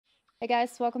Hey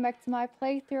guys, welcome back to my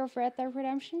playthrough of Red Dead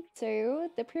Redemption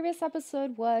 2. The previous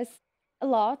episode was a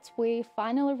lot. We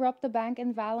finally robbed the bank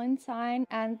in Valentine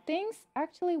and things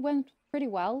actually went pretty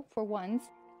well for once.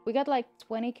 We got like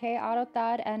 20k out of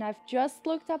that and I've just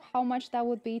looked up how much that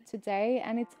would be today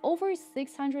and it's over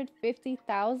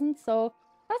 650,000, so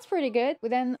that's pretty good. We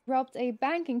then robbed a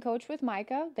banking coach with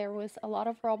Micah. There was a lot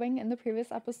of robbing in the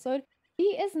previous episode.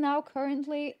 He is now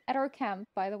currently at our camp,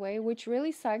 by the way, which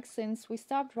really sucks since we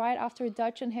stopped right after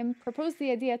Dutch and him proposed the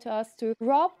idea to us to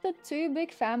rob the two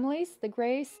big families, the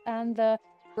Grays and the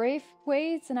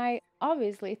Braithwaites, and I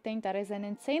obviously think that is an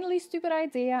insanely stupid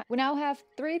idea. We now have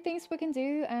 3 things we can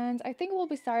do, and I think we'll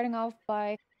be starting off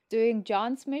by doing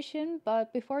John's mission,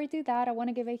 but before we do that, I want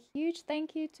to give a huge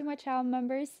thank you to my channel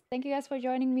members. Thank you guys for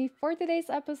joining me for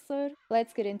today's episode.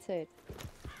 Let's get into it.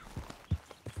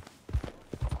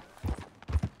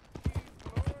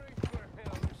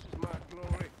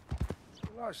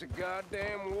 Lost a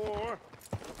goddamn war.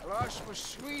 I lost my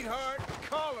sweetheart,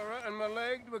 cholera, and my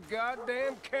leg to a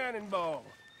goddamn cannonball.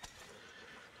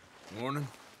 Morning.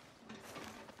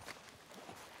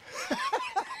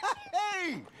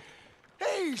 Hey!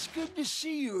 Hey, it's good to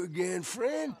see you again,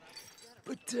 friend.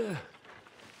 But,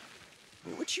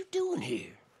 what you doing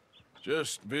here?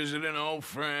 Just visiting old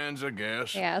friends, I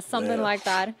guess. Yeah, something like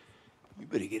that. You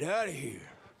better get out of here.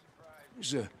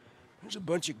 There's a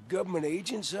bunch of government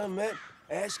agents I met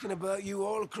asking about you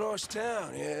all across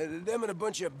town. Yeah, them and a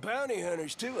bunch of bounty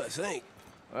hunters, too, I think.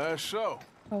 That's so.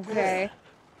 Okay.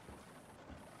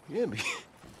 Yeah, but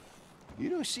you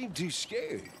don't seem too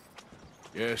scared.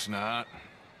 Guess not.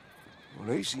 Well,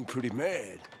 they seem pretty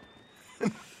mad.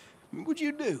 What'd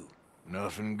you do?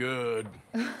 Nothing good.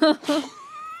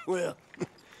 Well,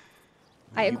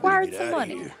 I you better acquired get some outta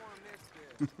money. here.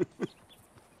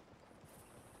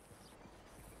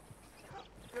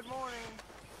 Good morning.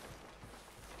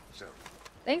 So,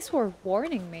 Thanks for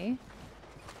warning me.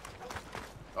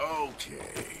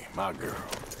 Okay, my girl.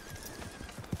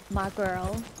 My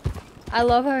girl. I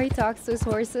love how he talks to his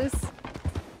horses.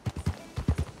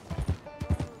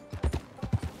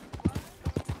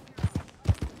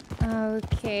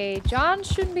 Okay, John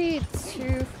shouldn't be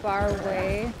too far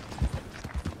away.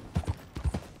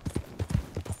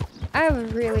 I have a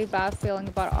really bad feeling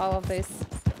about all of this.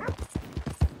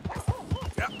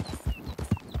 Yeah.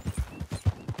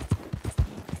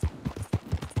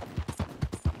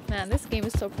 Man, this game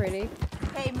is so pretty.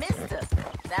 Hey, mister,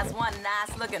 that's one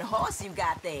nice looking horse you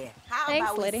got there. How Thanks,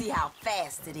 about we lady. see how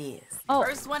fast it is? Oh.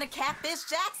 First one at Catfish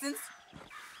Jackson's.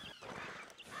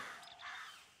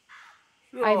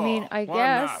 I mean, I why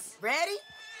guess. Ready?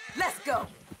 Let's go.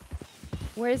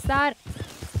 Where's that?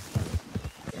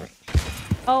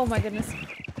 Oh my goodness.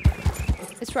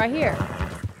 It's right here.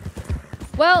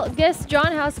 Well, guess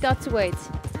John has got to wait.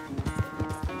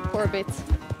 For a bit.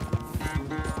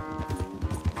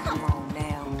 Come on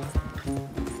now.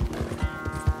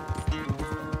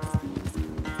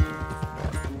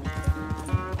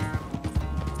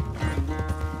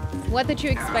 What did you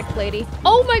expect, lady?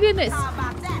 Oh my goodness! How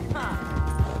about that, huh?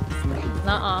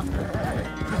 Nuh-uh.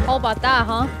 How about that,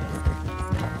 huh?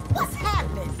 What's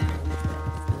happening?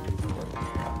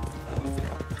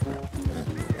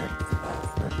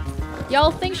 Y'all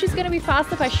think she's gonna be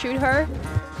fast if I shoot her?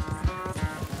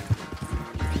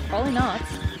 Probably not.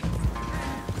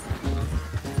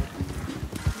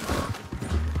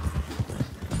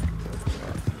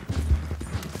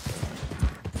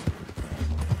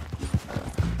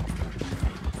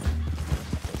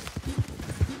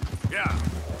 Yeah.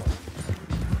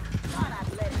 Thought I'd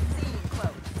let it see you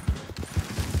close.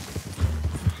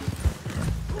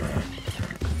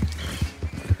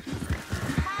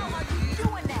 How are you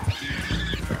doing that?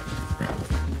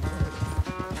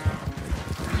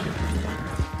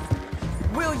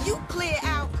 Will you clear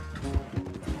out?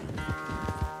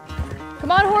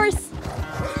 Come on, horse!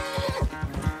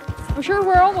 I'm sure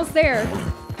we're almost there.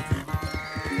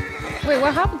 Wait,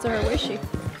 what happened to her? Where is she?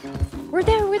 We're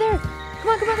there, we're there! Come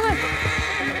on, come on, come on!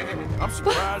 I'm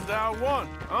surprised I won,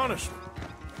 honestly.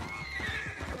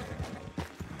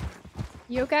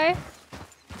 You okay?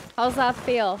 How's that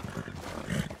feel?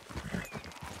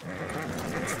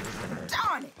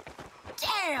 Darn it!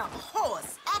 Damn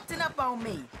horse acting up on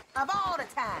me of all the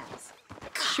times.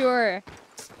 Sure.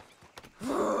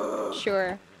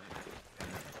 Sure.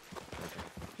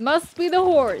 Must be the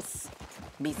horse.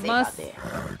 Be safe Must- out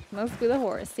there. Must be the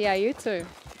horse. Yeah, you too.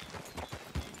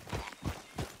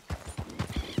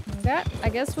 Okay, I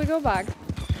guess we go back.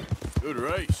 Good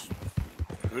race.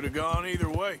 Could have gone either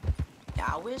way.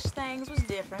 I wish things was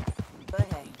different, but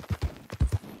hey.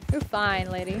 You're fine,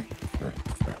 lady.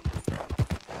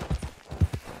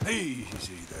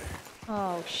 Easy there.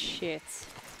 Oh, shit.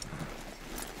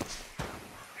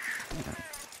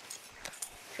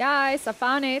 Guys, I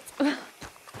found it.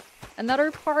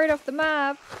 Another part of the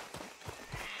map.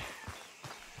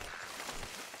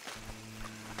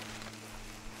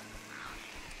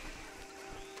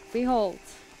 Behold.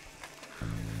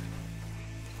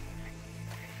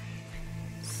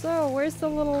 So, where's the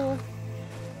little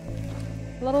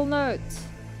note?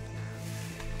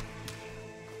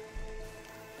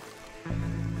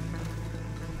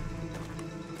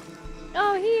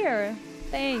 Oh, here.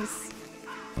 Thanks.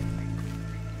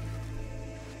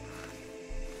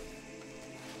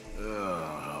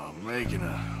 Making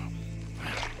a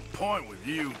point with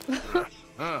you.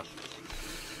 Huh?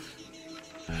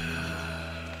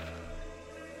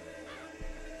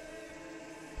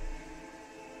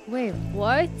 Wait,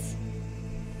 what?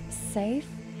 Safe?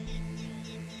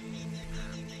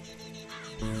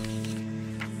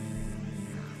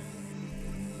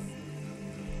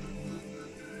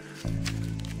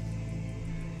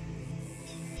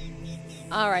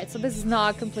 Alright, so this is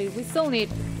not complete. We still need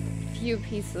a few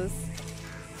pieces.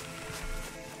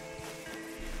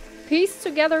 Piece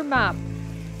together map.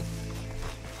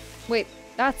 Wait,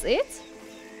 that's it?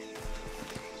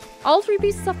 All 3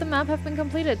 pieces of the map have been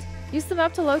completed. Use the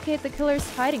map to locate the killer's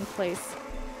hiding place.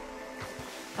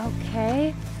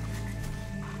 Okay.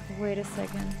 Wait a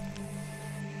second.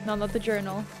 No, not the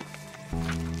journal.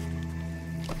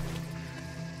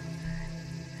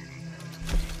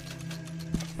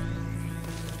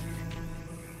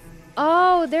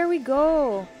 Oh, there we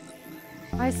go.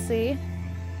 I see.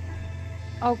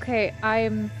 Okay,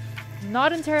 I'm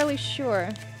not entirely sure.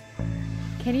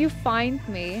 Can you find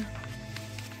me?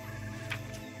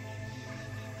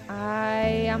 I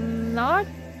am not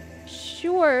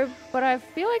sure, but I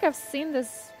feel like I've seen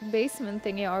this basement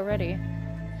thingy already.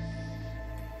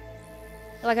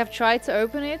 Like, I've tried to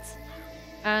open it,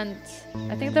 and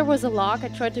I think there was a lock. I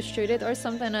tried to shoot it or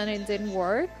something, and it didn't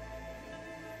work.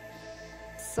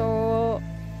 So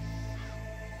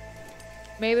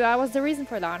maybe that was the reason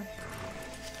for that.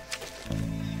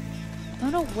 I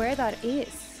don't know where that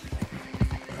is.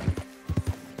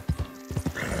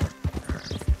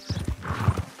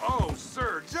 Oh,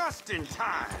 sir, just in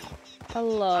time.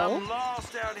 Hello? I'm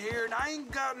lost out here and I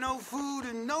ain't got no food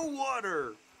and no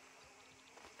water.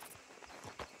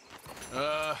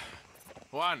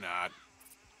 Why not?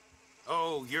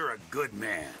 Oh, you're a good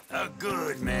man. A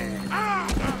good man.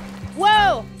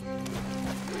 Whoa!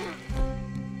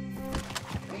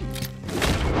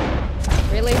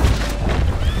 Really?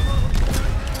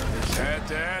 Just had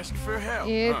to ask for help.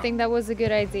 You huh? think that was a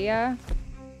good idea?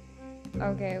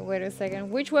 Okay, wait a second.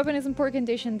 Which weapon is in poor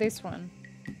condition? This one.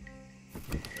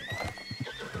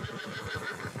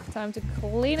 Time to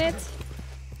clean it.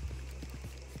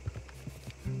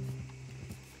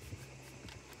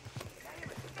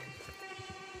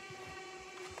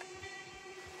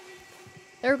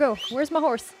 There we go. Where's my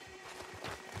horse?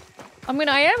 I mean,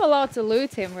 I am allowed to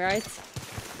loot him, right?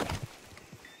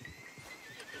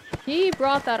 He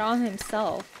brought that on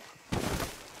himself.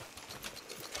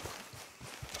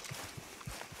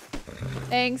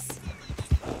 Thanks.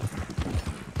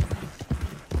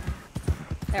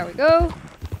 There we go.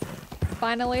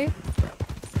 Finally.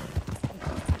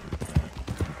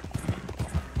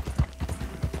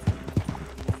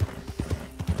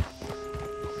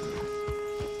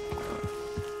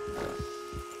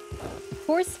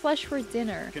 Horse flesh for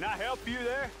dinner. Can I help you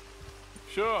there?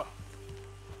 Sure.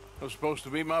 They're supposed to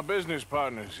be my business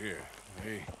partners here.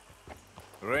 They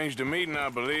arranged a meeting, I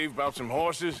believe, about some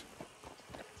horses.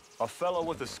 A fellow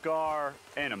with a scar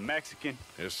and a Mexican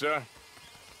Yes, sir.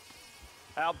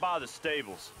 out by the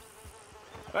stables.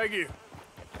 Thank you.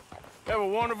 Have a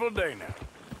wonderful day now.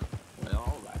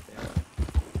 All right then.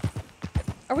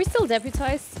 Are we still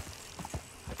deputized?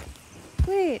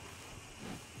 Wait.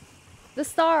 The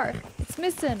star. It's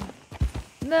missing.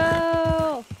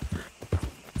 No.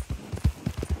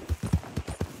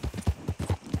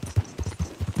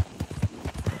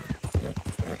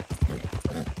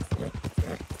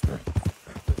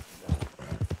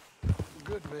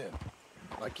 Good men.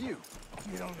 Like you.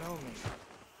 You don't know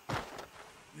me.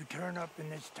 You turn up in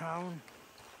this town,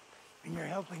 and you're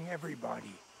helping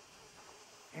everybody.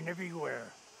 And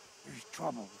everywhere, there's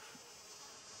troubles.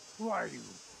 Who are you?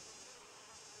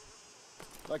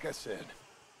 Like I said,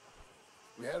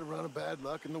 we had a run of bad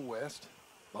luck in the West.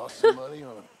 Lost some money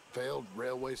on a failed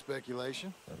railway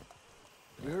speculation.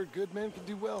 We heard good men can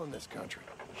do well in this country.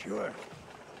 Sure.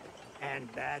 And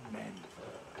bad men.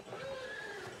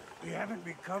 We haven't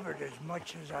recovered as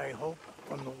much as I hoped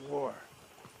from the war.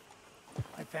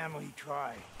 My family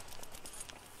tried.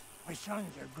 My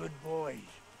sons are good boys,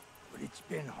 but it's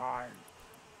been hard.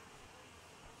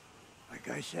 Like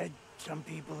I said, some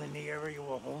people in the area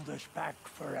will hold us back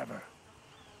forever.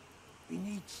 We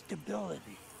need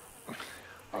stability.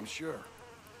 I'm sure.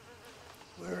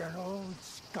 We're an old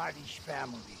Scottish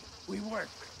family. We work.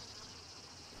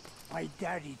 My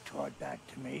daddy taught that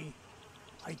to me.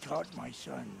 I taught my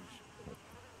sons.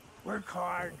 Work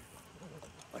hard,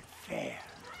 but fair.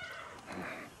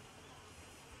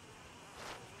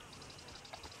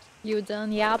 You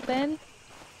done yapping?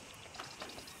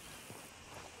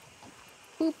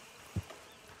 Boop.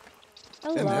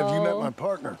 Hello. And have you met my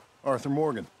partner, Arthur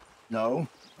Morgan? No?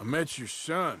 I met your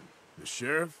son, the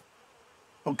sheriff.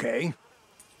 Okay.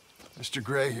 Mr.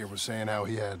 Gray here was saying how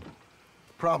he had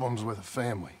problems with a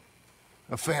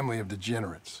family of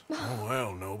degenerates. Oh,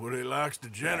 well, nobody likes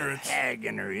degenerates. Hag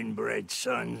and her inbred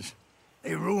sons.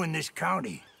 They ruined this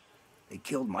county. They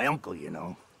killed my uncle, you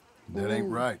know. That ain't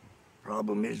right.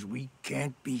 Problem is, we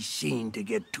can't be seen to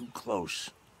get too close.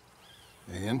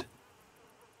 And?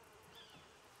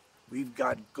 We've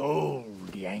got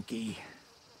gold, Yankee.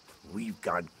 We've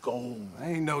got gold.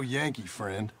 I ain't no Yankee,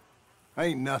 friend. I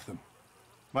ain't nothing.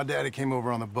 My daddy came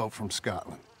over on the boat from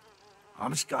Scotland.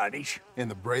 I'm Scottish. And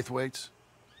the Braithwaites?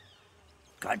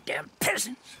 Goddamn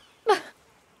peasants.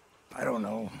 I don't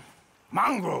know.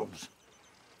 Mongrels.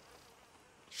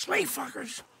 Slave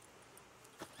fuckers.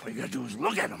 All you gotta do is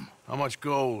look at them. How much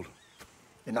gold?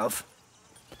 Enough.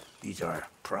 These are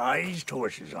prized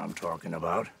horses I'm talking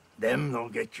about. Them, they'll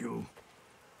get you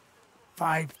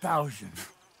 5,000.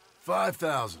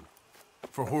 5,000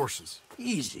 for horses.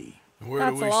 Easy. Where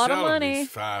That's do a we lot of sell 'em, money. these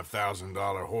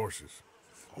 $5,000 horses?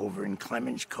 Over in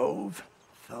Clemens Cove,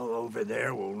 fellow over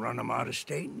there will run them out of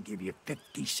state and give you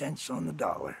 50 cents on the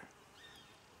dollar.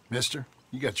 Mister,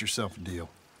 you got yourself a deal.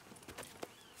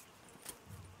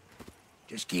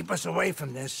 Just keep us away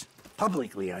from this.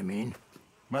 Publicly, I mean.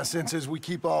 My sense is we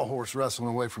keep all horse wrestling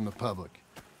away from the public.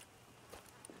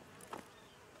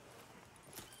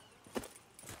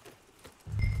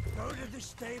 Go to the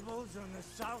stables on the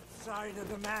south side of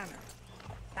the manor.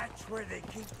 That's where they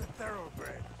keep the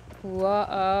thoroughbred.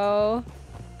 Whoa.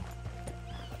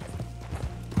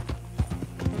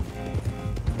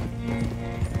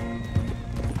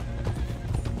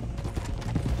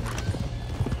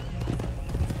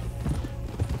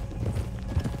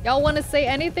 Y'all want to say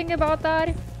anything about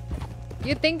that?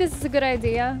 You think this is a good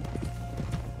idea?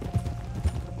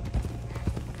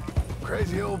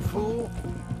 Crazy old fool.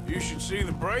 You should see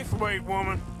the Braithwaite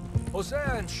woman.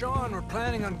 Hosea and Sean were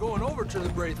planning on going over to the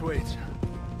Braithwaites.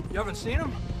 You haven't seen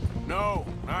them? No,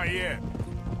 not yet.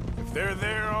 If they're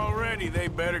there already, they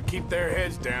better keep their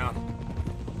heads down.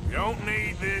 We don't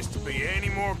need this to be any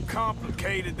more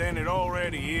complicated than it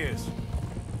already is.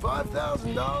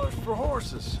 $5,000 for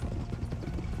horses.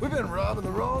 We've been robbing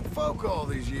the wrong folk all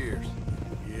these years.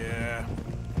 Yeah,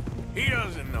 he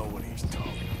doesn't know what he's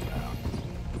talking about.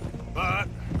 But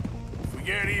if we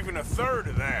get even a third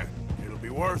of that, it'll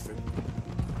be worth it.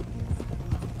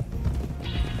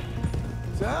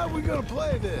 So how are we gonna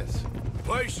play this? The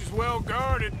place is well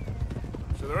guarded,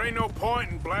 so there ain't no point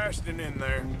in blasting in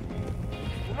there.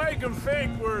 We'll make them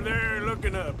think we're there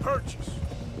looking to purchase.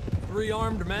 3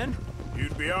 armed men?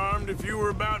 You'd be armed if you were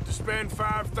about to spend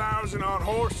 5,000 on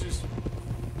horses.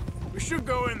 We should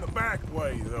go in the back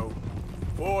way, though.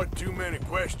 Avoid too many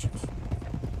questions.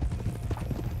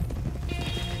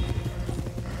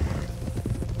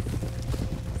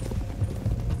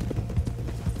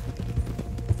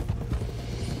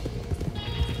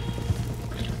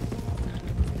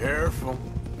 Careful.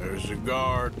 There's a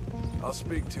guard. I'll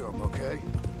speak to him, okay?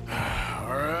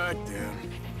 All right,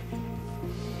 then.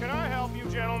 Can I help you,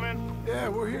 gentlemen? Yeah,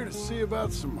 we're here to see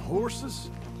about some horses.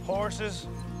 Horses?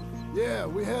 Yeah,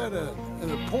 we had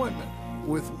an appointment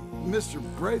with Mr.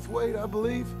 Braithwaite, I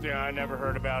believe. Yeah, I never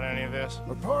heard about any of this.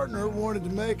 Our partner wanted to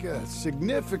make a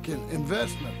significant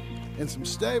investment in some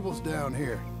stables down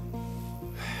here.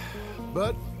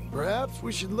 But perhaps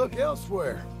we should look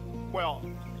elsewhere. Well,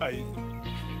 okay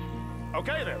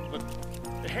then.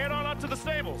 Let's head on up to the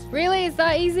stables. Really? Is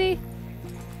that easy?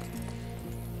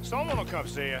 Someone will come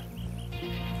see you.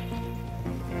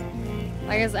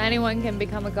 I guess anyone can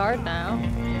become a guard now.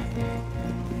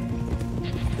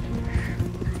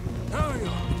 There we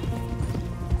go.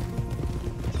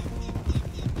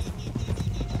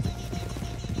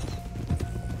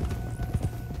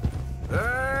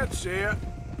 That's it.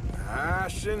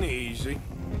 Nice and easy.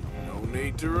 No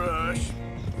need to rush.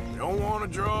 Don't want to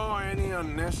draw any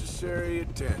unnecessary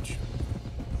attention.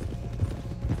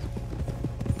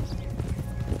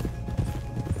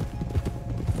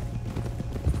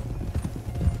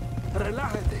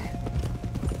 Relájate.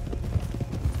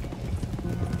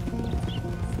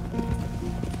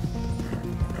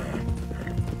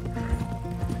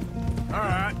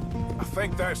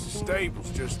 think that's the stables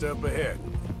just up ahead.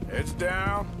 Heads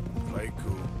down, play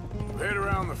cool. Head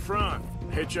around the front,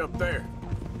 hitch up there.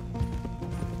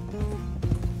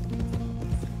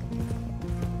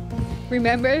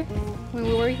 Remember when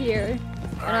we were here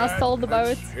and I stole the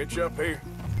boat? Hitch up here.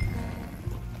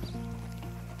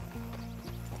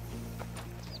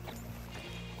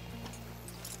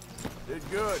 Did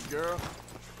good, girl.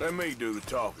 Let me do the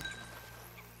talking.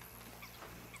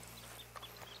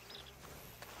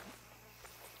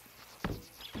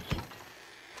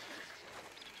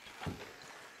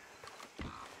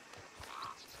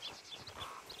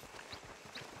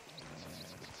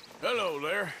 Hello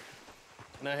there.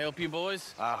 Can I help you,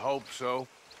 boys? I hope so.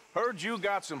 Heard you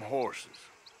got some horses.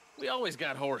 We always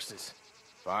got horses.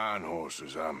 Fine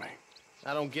horses, I mean.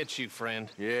 I don't get you, friend.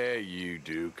 Yeah, you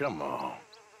do. Come on.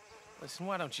 Listen,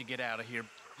 why don't you get out of here?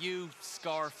 You,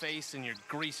 Scarface, and your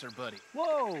greaser buddy.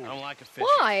 Whoa! I don't like officials.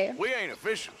 Why? We ain't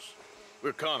officials.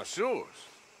 We're connoisseurs,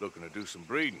 looking to do some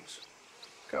breedings.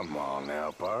 Come on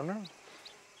now, partner.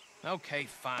 Okay,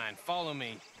 fine. Follow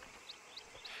me.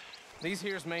 These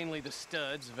here's mainly the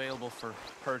studs available for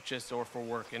purchase or for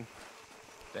working.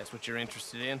 That's what you're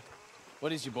interested in.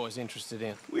 What is you boys interested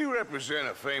in? We represent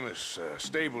a famous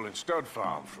stable and stud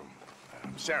farm from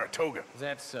Saratoga. Is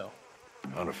that so?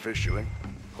 Unofficially.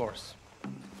 Of course.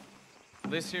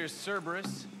 This here's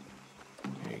Cerberus.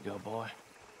 Here you go, boy.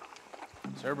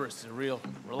 Cerberus is a real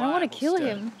reliable I want to kill stud.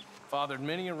 him. Fathered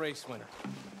many a race winner.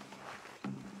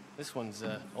 This one's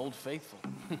Old Faithful.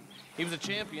 He was a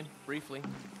champion, briefly.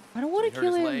 I don't want to hurt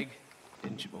kill his him. leg,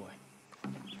 didn't you, boy?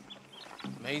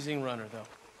 Amazing runner,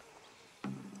 though.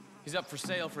 He's up for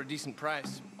sale for a decent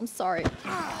price. I'm sorry.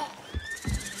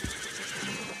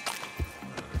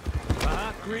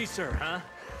 Greaser, huh?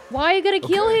 Why are you gonna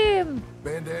kill him?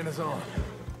 Bandana's on.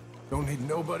 Don't need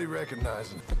nobody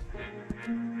recognizing.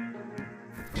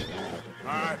 All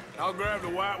right, I'll grab the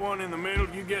white one in the middle.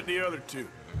 You get the other two.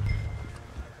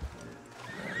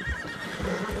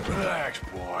 Relax,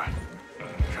 boy.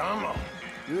 Come on.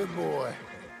 Good boy.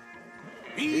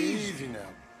 Easy now.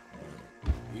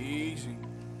 Easy.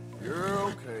 You're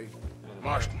okay.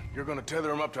 Marston, you're gonna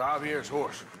tether him up to Javier's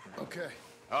horse. Okay.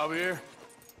 Javier,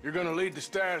 you're gonna lead the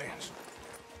stallions.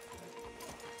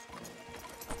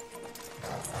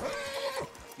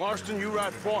 Marston, you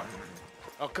ride front.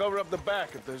 I'll cover up the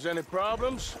back. If there's any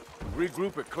problems,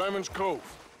 regroup at Clemens Cove.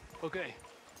 Okay.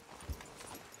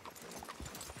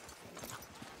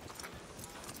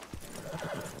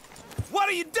 What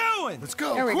are you doing? Let's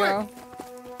go. There we quick. go.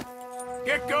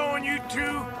 Get going, you two.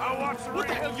 I'll watch the What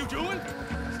the ring. hell you doing?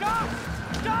 Stop!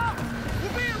 Stop!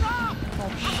 We're being robbed! Oh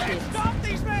Hey, shit. stop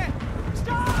these men!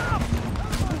 Stop!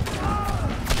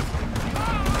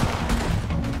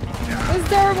 It was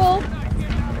terrible.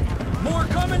 More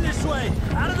coming this way!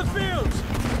 Out of the fields!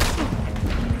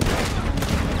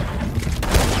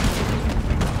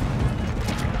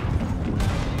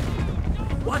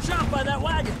 Watch out by that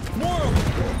wagon! More of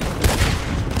them!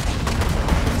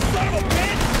 Son of a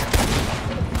bitch!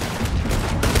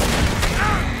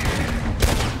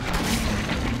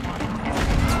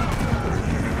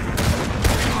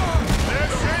 They're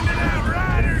sending out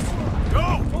riders. Go!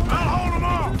 I'll hold them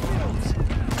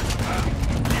off.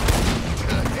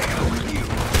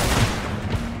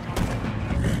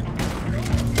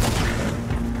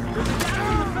 There's a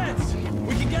gap in the fence!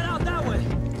 We can get out that way!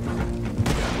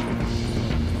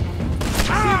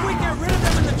 See if we can get rid of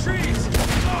them in the trees!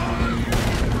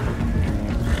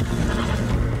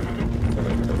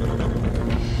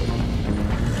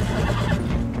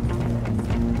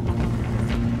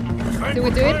 Think Do we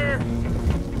we're do it? clear.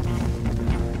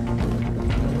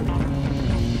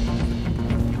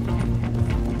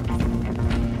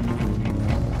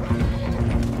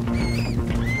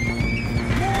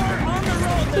 More on the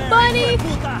road there! bunny!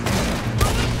 Puta!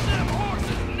 Release them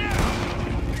horses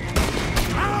now.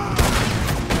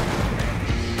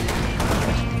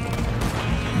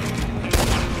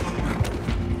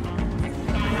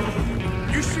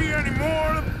 You see any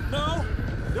more of them? No?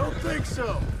 Don't think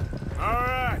so. All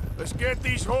right, let's get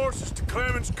these horses to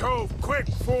Clemens Cove quick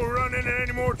before we run into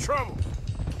any more trouble.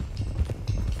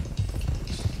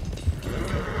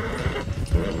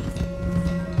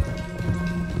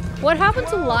 What happened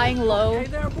to lying low Hey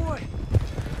there, boy!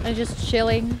 and just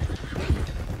chilling?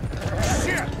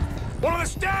 Shit! One of the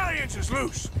stallions is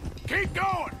loose. Keep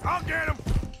going. I'll get him.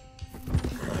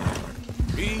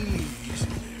 Easy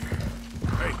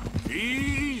there. Hey,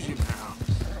 easy now.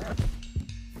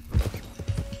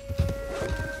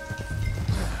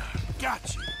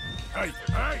 Got you. Hey,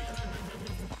 hey.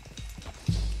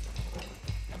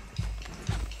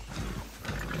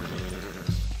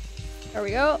 There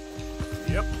we go.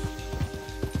 Yep.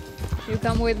 You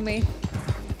come with me.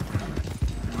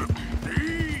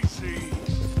 Easy.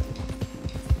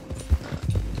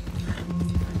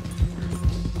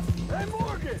 Hey,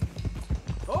 Morgan!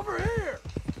 Over here!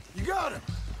 You got him.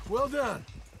 Well done.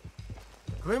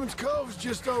 Clemens Cove's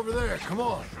just over there. Come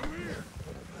on.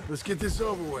 Let's get this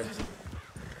over with.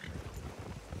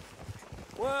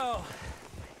 Well,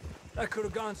 that could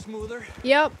have gone smoother.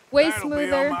 Yep, way That'll be on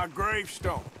smoother. my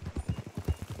gravestone.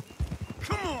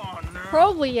 Come on now.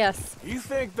 Probably yes. You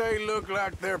think they look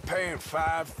like they're paying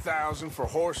 $5,000 for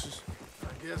horses?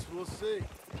 I guess we'll see.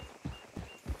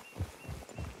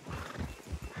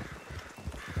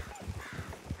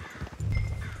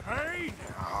 Hey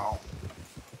now.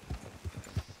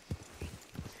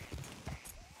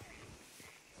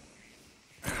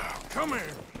 Come here.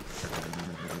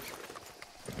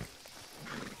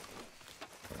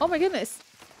 Oh my goodness.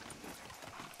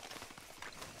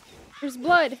 There's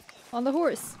blood on the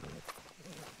horse.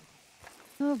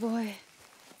 Oh boy.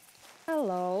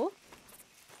 Hello.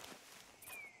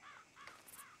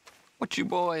 What you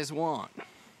boys want?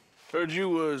 Heard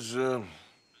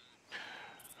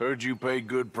you pay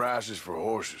good prices for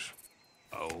horses.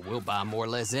 Oh, we'll buy more or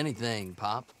less anything,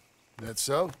 Pop. That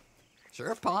so?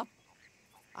 Sure, Pop.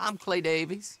 I'm Clay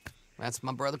Davies. That's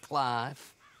my brother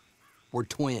Clive. We're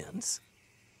twins.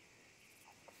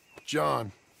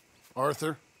 John,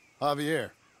 Arthur, Javier.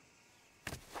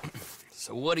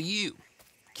 So what are you?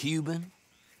 Cuban?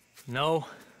 No,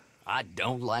 I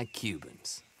don't like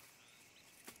Cubans.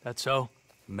 that's so.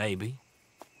 Maybe.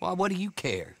 Why, what do you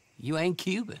care? You ain't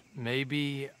Cuban.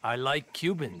 Maybe I like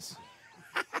Cubans.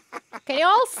 Can you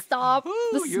all stop Ooh,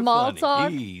 the you're small funny.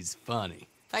 talk? He's funny.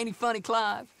 Ain't he funny,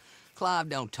 Clive? Clive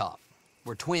don't talk.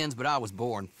 We're twins, but I was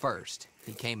born first.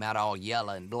 He came out all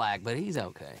yellow and black, but he's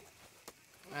okay.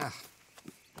 Ah,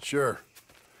 Sure.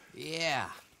 yeah,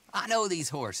 I know these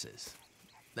horses.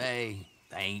 They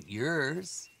ain't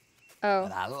yours, Oh.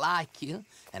 but I like you,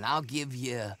 and I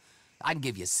can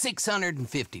give you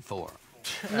 650 for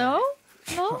them. No?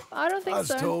 No, I don't I think was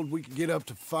so. told we could get up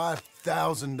to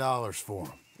 $5,000 for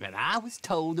him. And I was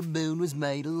told the moon was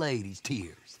made of ladies'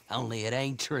 tears. Only it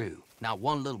ain't true. Not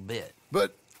one little bit.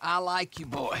 But I like you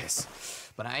boys,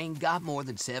 but I ain't got more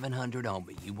than 700 on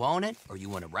me. You want it, or you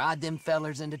want to ride them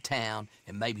fellers into town,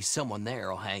 and maybe someone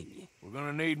there'll hang you? We're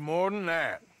gonna need more than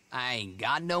that. I ain't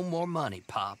got no more money,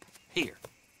 Pop. Here,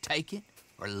 take it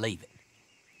or leave it.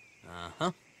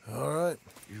 Uh-huh. all right.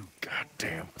 You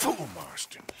goddamn fool,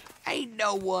 Marston. Ain't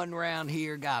no one round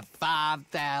here got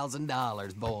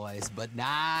 $5,000, boys, but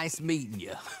nice meeting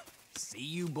you. See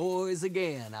you boys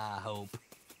again, I hope.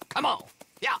 Come on,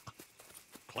 yeah.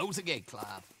 Close the gate, Clive.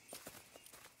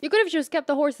 You could have just kept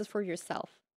the horses for yourself.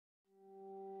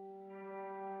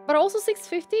 But also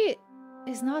 650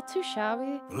 is not too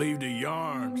shabby. Believed a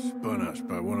yarn spun us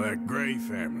by one of that Gray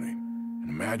family, and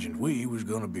imagined we was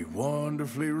gonna be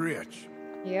wonderfully rich.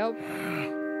 Yep.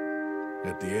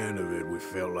 At the end of it, we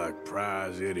felt like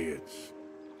prize idiots.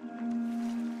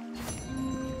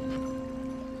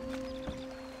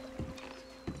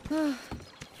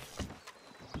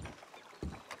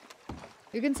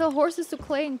 You can sell horses to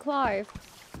Clay and Clive.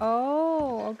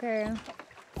 Oh, okay.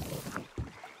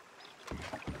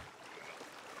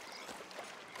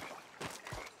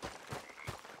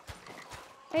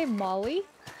 Hey, Molly.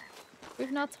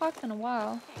 We've not talked in a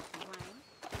while.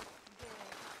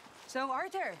 So,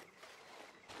 Arthur,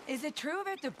 is it true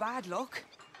about the bad luck?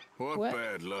 What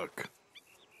bad luck?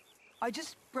 I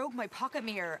just broke my pocket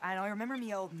mirror, and I remember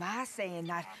me old ma saying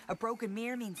that a broken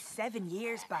mirror means 7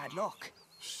 years bad luck.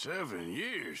 7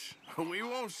 years? We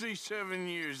won't see 7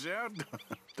 years out.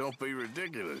 Don't be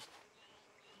ridiculous.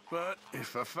 But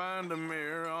if I find a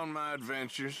mirror on my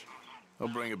adventures, I'll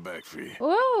bring it back for you.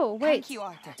 Whoa, wait. Thank you,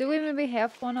 Arthur. Do we maybe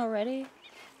have one already?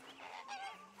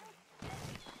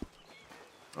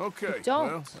 Okay, don't.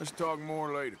 well, let's talk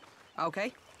more later.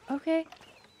 Okay. Okay.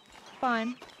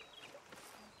 Fine.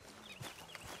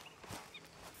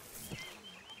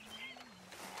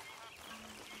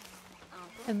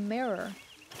 A mirror.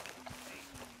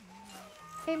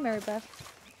 Hey, Mary Beth.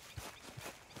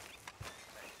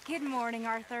 Good morning,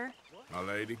 Arthur. My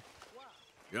lady.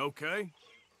 You okay?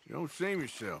 You don't seem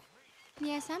yourself.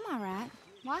 Yes, I'm all right.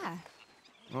 Why?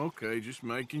 Okay, just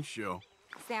making sure.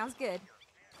 Sounds good.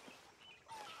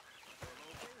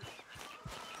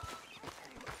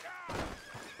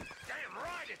 Damn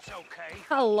right it's okay.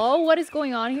 Hello, what is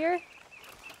going on here?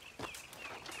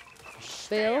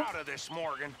 Stay Bill? out of this,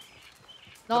 Morgan.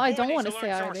 No, The I boy don't needs want to to stay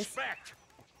learn out some of this. respect.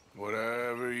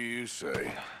 Whatever you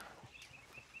say.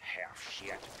 Half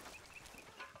shit.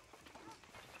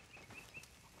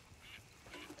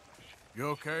 You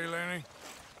okay, Lenny?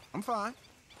 I'm fine.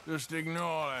 Just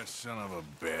ignore that son of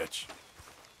a bitch.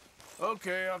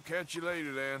 Okay, I'll catch you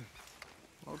later then.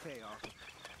 Okay, Arthur.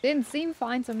 Didn't seem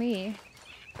fine to me.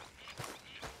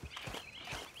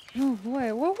 Oh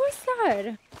boy, what was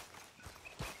that?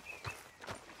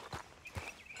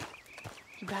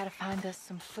 You gotta find us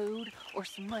some food or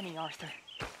some money, Arthur.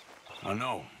 I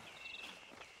know.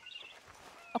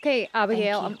 Okay,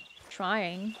 Abigail, I'm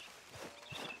trying.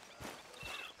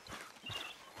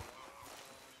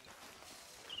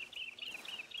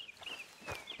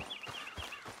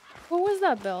 What was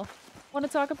that, Bill? Want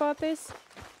to talk about this?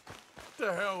 What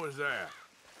the hell was that?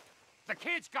 The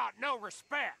kid's got no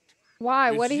respect.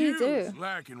 Why? What It's did he you do? that's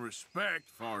lacking respect,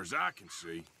 far as I can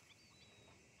see.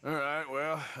 All right,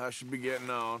 well, I should be getting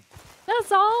on.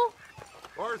 That's all?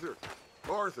 Arthur!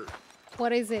 Arthur!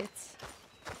 What is it?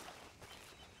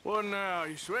 What now?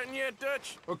 You sweating yet,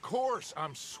 Dutch? Of course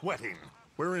I'm sweating.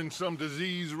 We're in some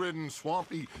disease-ridden,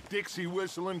 swampy,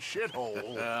 Dixie-whistling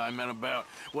shithole. I meant about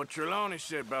what Trelawney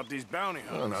said about these bounty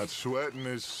Well, hunters. not sweating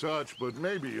as such, but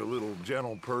maybe a little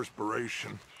gentle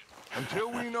perspiration.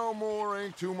 Until we know more,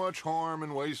 ain't too much harm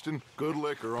in wasting good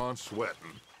liquor on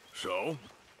sweating. So?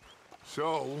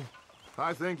 So,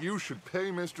 I think you should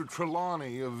pay Mr.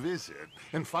 Trelawney a visit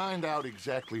and find out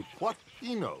exactly what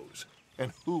he knows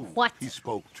and who he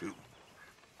spoke to.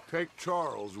 Take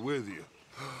Charles with you.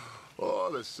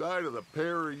 Oh, the sight of the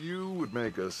pair of you would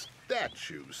make a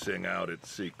statue sing out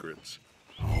its secrets.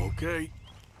 Okay.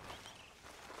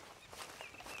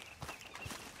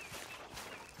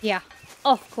 Yeah,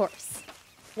 of course.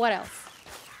 What else?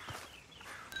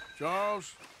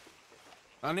 Charles,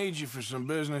 I need you for some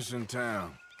business in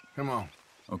town. Come on.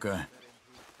 Okay.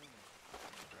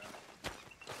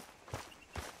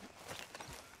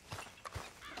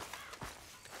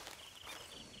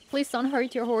 Please don't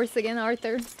hurt your horse again,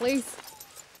 Arthur. Please.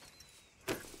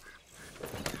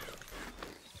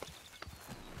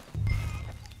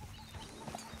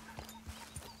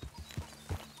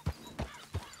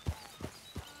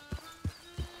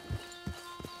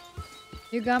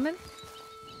 You coming?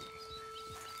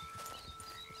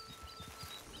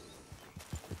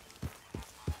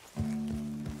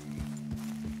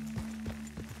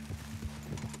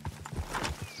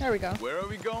 There we go. Where are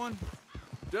we going?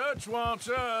 Dutch wants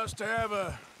us to have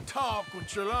a talk with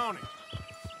Trelawney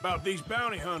about these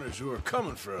bounty hunters who are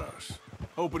coming for us.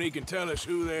 Hoping he can tell us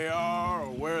who they are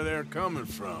or where they're coming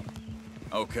from.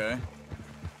 Okay.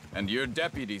 And you're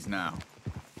deputies now.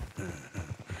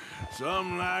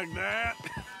 Something like that.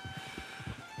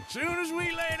 Soon as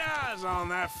we laid eyes on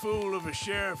that fool of a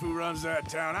sheriff who runs that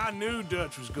town, I knew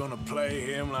Dutch was gonna play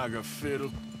him like a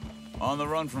fiddle. On the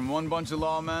run from one bunch of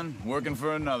lawmen, working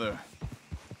for another.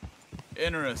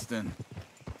 Interesting.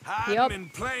 Hiding in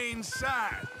plain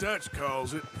sight, Dutch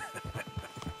calls it.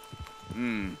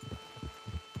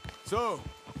 So,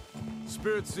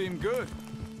 spirits seem good.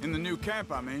 In the new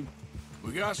camp, I mean.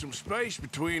 We got some space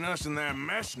between us and that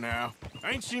mess now.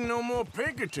 Ain't seen no more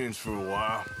Pinkertons for a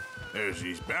while. There's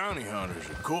these bounty hunters,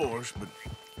 of course, but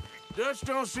Dutch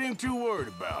don't seem too worried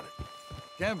about it.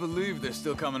 Can't believe they're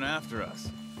still coming after us.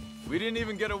 We didn't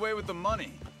even get away with the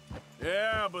money.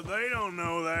 Yeah, but they don't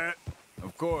know that.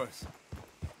 Of course.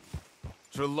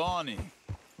 Trelawney.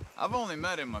 I've only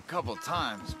met him a couple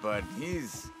times, but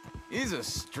he's a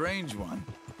strange one.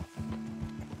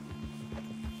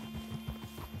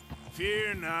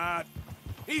 Fear not.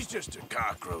 He's just a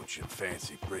cockroach in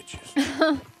fancy breeches.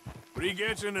 But he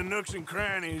gets into nooks and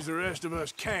crannies the rest of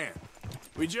us can't.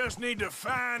 We just need to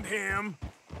find him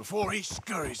before he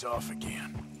scurries off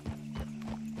again.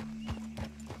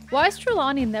 Why is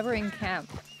Trelawney never in camp?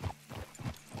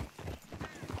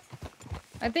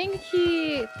 I think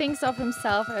he thinks of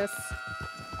himself as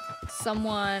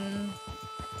someone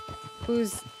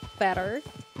who's better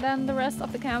than the rest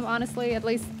of the camp, honestly. At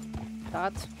least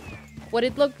that's what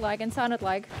it looked like and sounded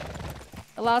like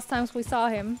the last times we saw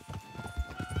him.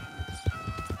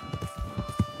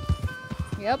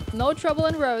 Yep, no trouble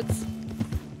in roads.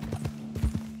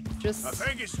 Just I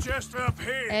think it's just up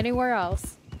here. Anywhere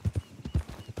else.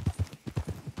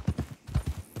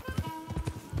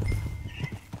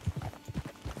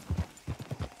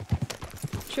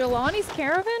 Trelawney's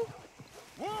caravan?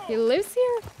 He lives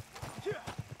here?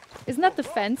 Isn't that the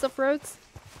fence of roads?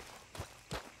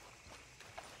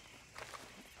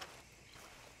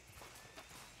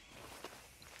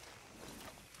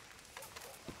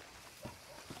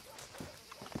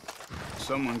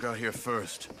 Someone got here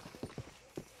first.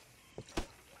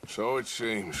 So it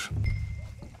seems.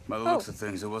 By the looks of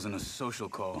things, it wasn't a social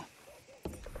call.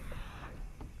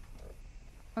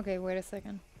 Okay, wait a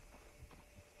second.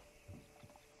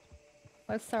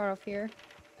 Let's start off here.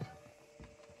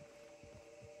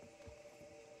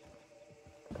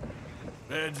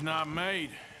 Bed's not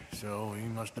made, so he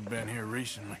must have been here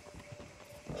recently.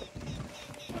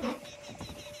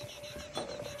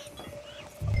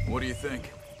 What do you think?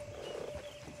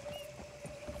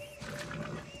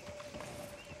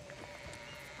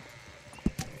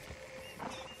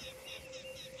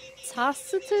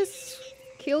 Tacitus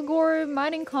Kilgore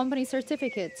Mining Company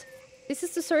certificate. This is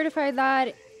to certify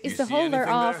that is the holder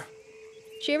of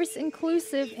shares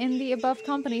inclusive in the above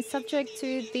company, subject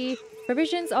to the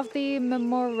provisions of the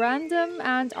memorandum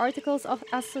and articles of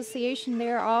association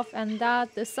thereof, and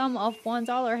that the sum of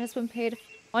 $1 has been paid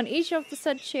on each of the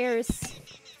said shares.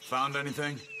 Found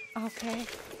anything? Okay.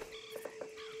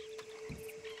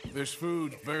 This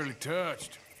food's barely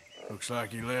touched. Looks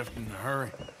like he left in a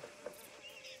hurry.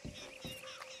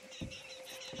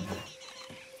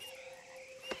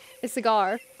 A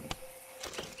cigar.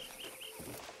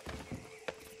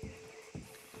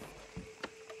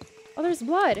 Oh, there's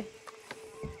blood.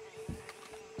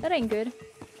 That ain't good.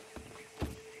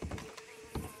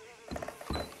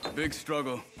 Big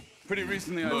struggle. Pretty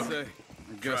recently, I'd say.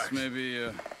 I guess maybe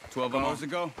 12 hours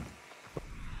ago.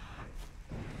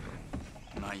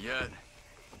 Not yet.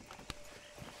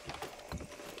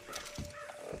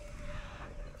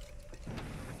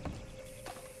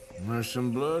 There's some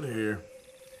blood here.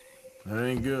 That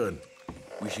ain't good.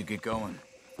 We should get going.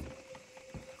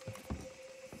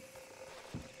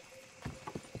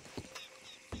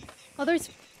 Oh, there's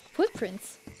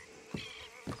footprints.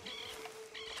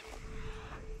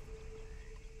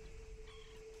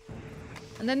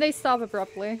 And then they stop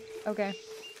abruptly. Okay.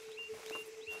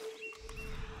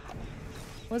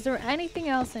 Was there anything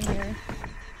else in here?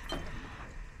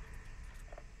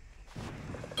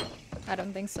 I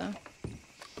don't think so.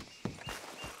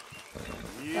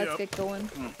 Let's get going.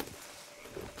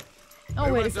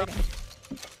 Oh, wait a second.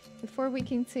 Before we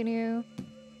continue,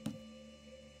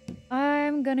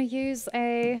 I'm gonna use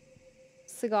a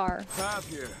cigar. Tab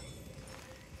here.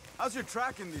 How's your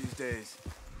tracking these days?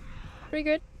 Pretty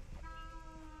good.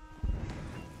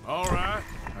 All right,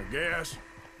 I guess.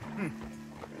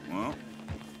 Well,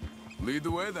 lead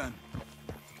the way then.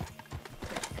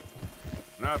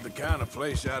 Not the kind of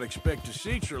place I'd expect to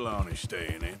see Trelawney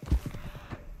staying in.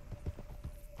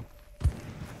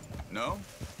 No?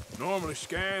 Normally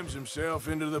scams himself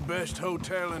into the best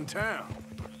hotel in town.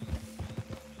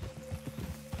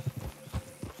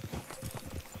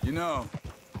 You know,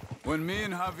 when me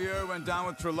and Javier went down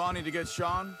with Trelawney to get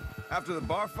Sean, after the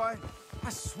bar fight, I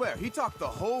swear, he talked the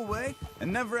whole way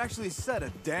and never actually said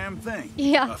a damn thing.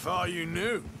 Yeah. I thought you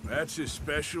knew. That's his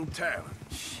special talent.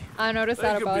 I noticed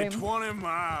that about him. They could be 20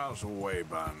 miles away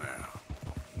by now.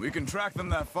 We can track them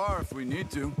that far if we need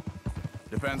to.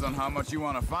 Depends on how much you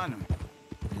want to find them.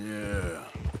 Yeah.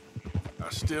 I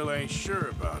still ain't sure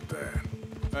about that.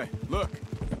 Hey, look.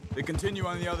 They continue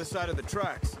on the other side of the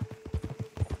tracks.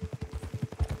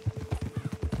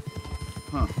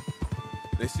 Huh.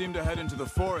 They seem to head into the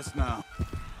forest now.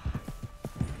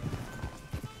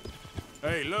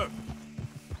 Hey, look.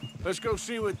 Let's go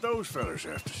see what those fellas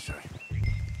have to say.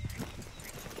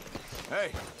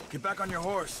 Hey, get back on your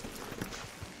horse.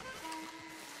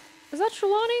 Is that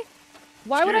Trelawney?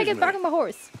 Why would I get back on my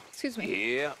horse? Excuse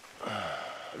me. Yeah.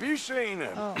 Have you seen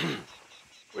him? Oh.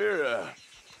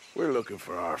 We're looking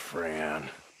for our friend.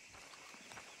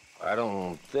 I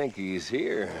don't think he's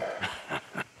here.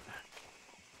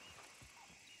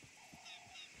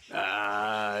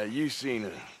 You seen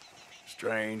a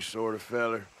strange sort of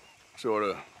feller? Sort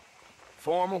of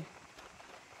formal?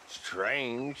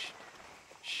 Strange?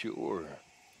 Sure.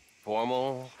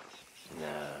 Formal?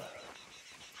 Nah.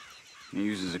 He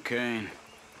uses a cane.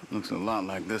 Looks a lot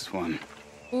like this one.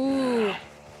 Ooh.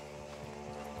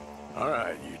 All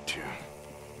right, you two.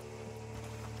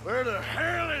 Where the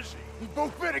hell is he? You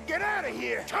both better get out of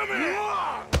here! Come here!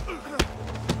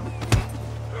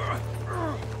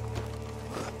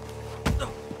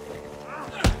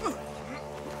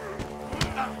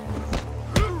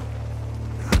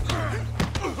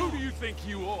 Who do you think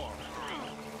you are?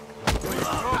 What are you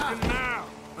talking now,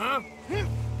 huh?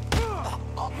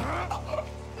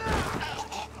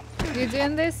 You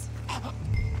doing this?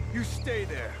 You stay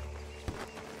there.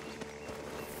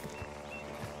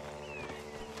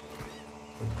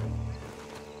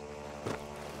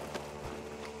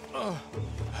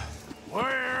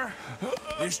 Where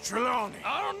is Trelawney?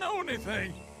 I don't know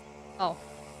anything. Oh,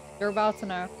 you're about to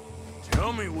know.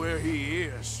 Tell me where he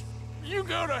is. You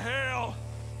go to hell.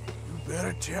 You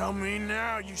better tell me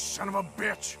now, you son of a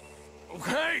bitch.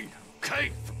 Okay,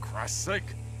 for Christ's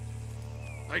sake.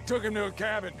 They took him to a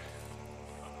cabin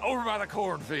over by the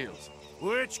cornfields.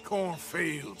 Which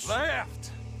cornfields?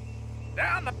 Left.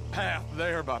 Down the path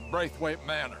there by Braithwaite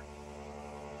Manor.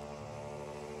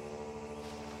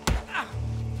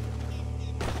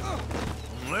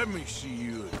 let me see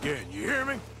you again, you hear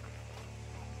me?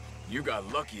 You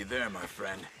got lucky there, my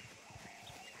friend.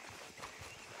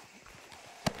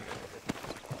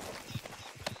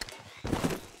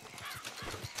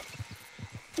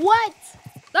 What?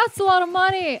 That's a lot of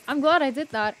money. I'm glad I did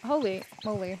that. Holy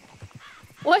moly.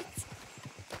 What?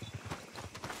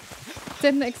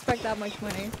 Didn't expect that much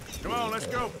money. Come on, let's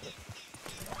go.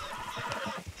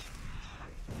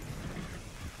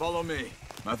 Follow me.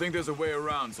 I think there's a way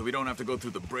around so we don't have to go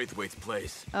through the Braithwaite's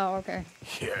place. Oh, okay.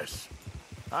 Yes.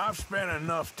 I've spent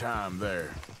enough time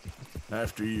there.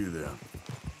 After you, then.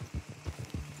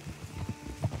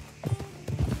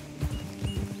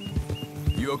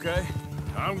 You okay?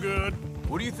 I'm good.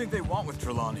 What do you think they want with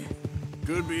Trelawney?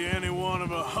 Could be any one of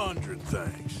 100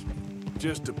 things.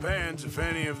 Just depends if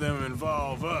any of them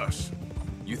involve us.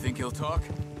 You think he'll talk?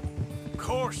 Of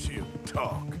course he'll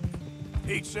talk.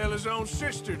 He'd sell his own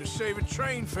sister to save a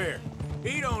train fare.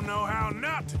 He don't know how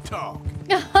not to talk.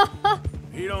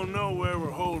 He don't know where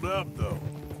we're holed up, though.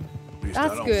 At least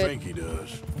That's I don't good. think he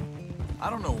does. I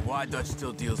don't know why Dutch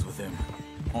still deals with him.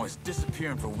 Always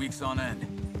disappearing for weeks on end.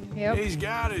 Yep. He's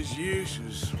got his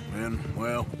uses, and,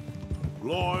 well,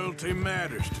 loyalty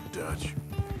matters to Dutch.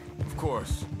 Of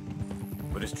course.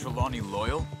 But is Trelawney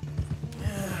loyal?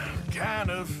 Yeah, kind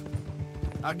of.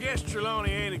 I guess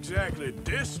Trelawney ain't exactly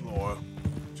disloyal.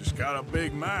 Just got a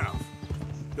big mouth.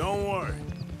 Don't worry.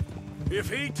 If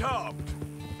he talked,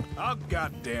 I'll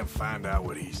goddamn find out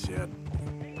what he said.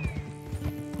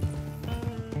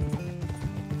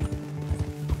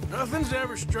 Nothing's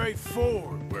ever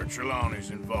straightforward where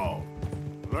Trelawney's involved.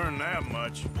 Learned that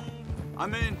much. I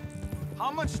mean,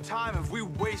 how much time have we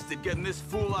wasted getting this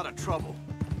fool out of trouble?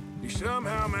 He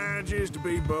somehow manages to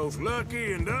be both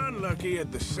lucky and unlucky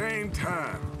at the same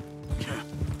time.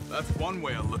 That's one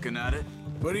way of looking at it.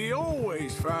 But he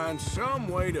always finds some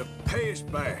way to pay us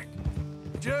back.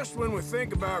 Just when we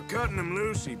think about cutting him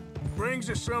loose, he brings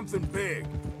us something big.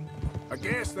 I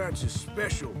guess that's his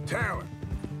special talent,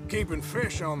 keeping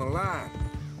fish on the line.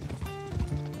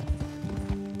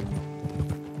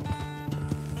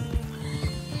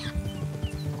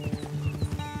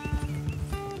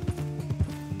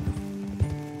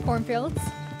 Cornfields.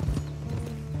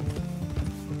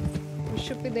 We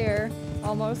should be there,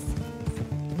 almost.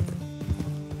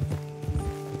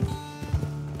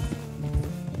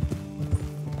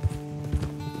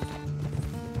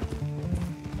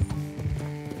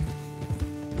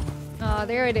 Ah,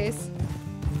 there it is.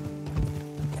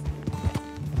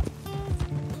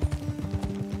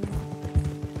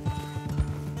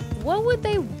 What would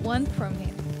they want from him?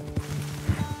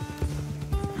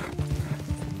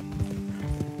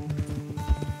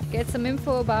 Get some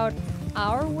info about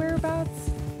our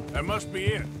whereabouts? That must be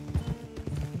it.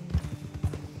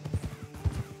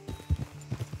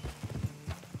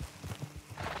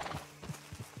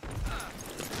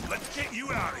 Let's get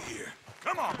you out of here.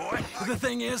 Come on, boy. The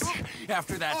thing is,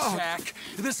 after that shack,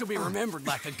 this will be remembered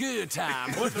like a good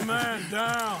time. Put the man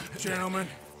down, gentlemen.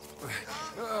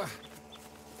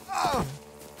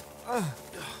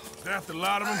 Is that the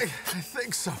lot of them? I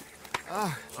think so.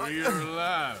 So you're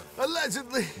alive?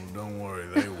 Allegedly. Well, don't worry,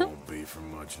 they won't be for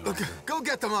much longer. Look, go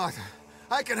get them, Arthur.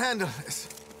 I can handle this.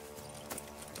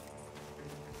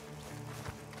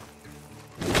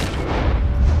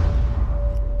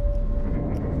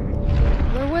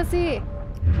 Where was he?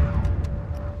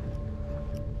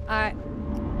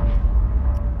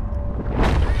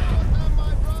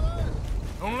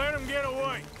 Don't let him get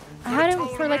away. I had him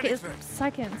for like a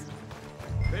second.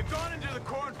 They've gone into the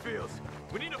cornfields.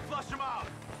 We need to flush them out.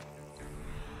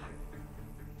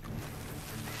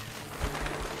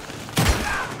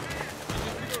 You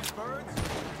see those birds?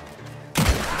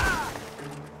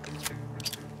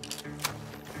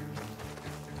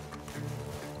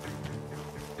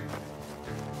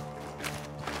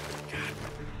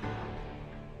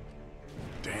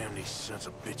 Damn these sons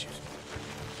of bitches.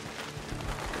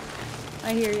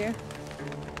 I hear you.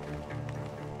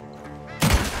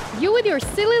 You with your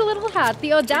silly little hat,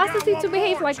 the audacity to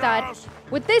behave like that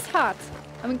with this hat.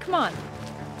 I mean, come on.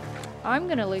 I'm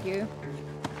gonna leave you.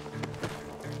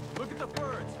 Look at the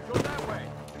birds. Go that way.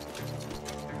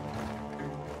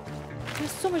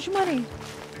 There's so much money.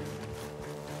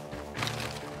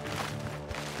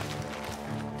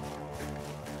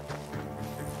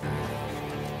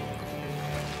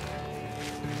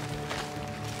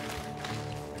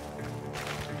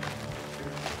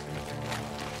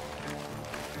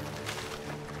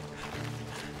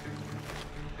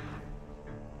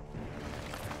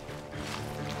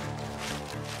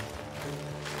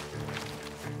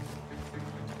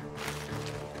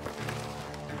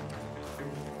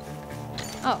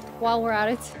 Oh, while we're at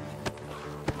it.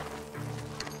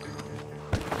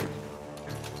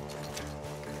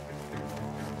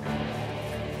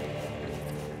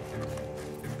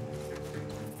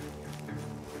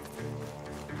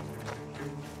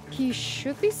 he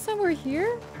should be somewhere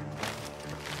here.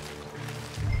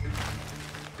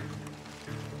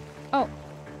 Oh.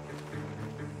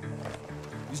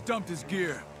 He's dumped his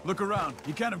gear. Look around.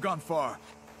 He can't have gone far.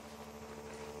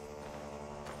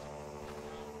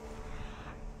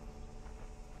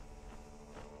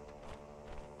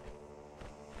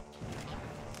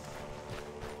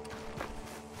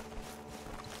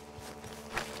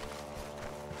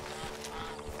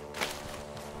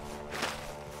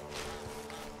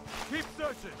 Keep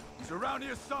searching. He's around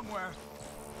here somewhere.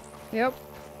 Yep.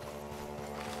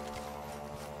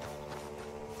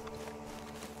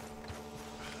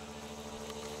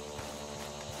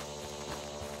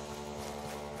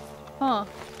 Huh.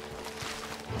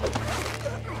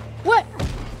 What?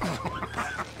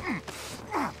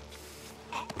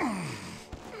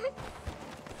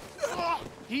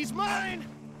 He's mine!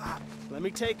 Let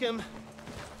me take him.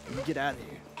 Let me get out of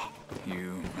here.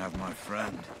 You have my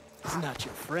friend. He's not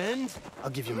your friend. I'll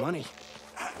give you money.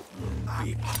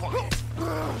 Be quiet.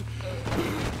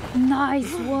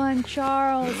 Nice one,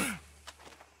 Charles.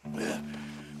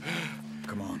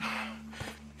 Come on.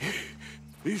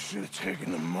 You should have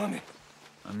taken the money.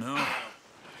 I know.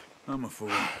 I'm a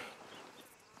fool.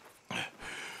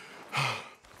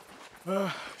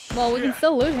 Well, we can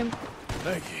still loot him.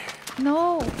 Thank you.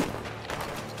 No.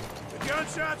 The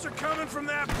gunshots are coming from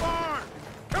that barn.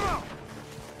 Come on.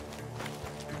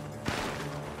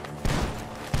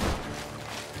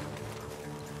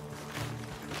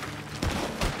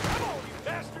 Come on, you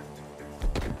bastard.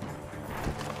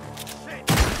 Shit.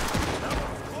 That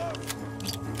one's close.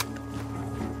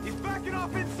 He's backing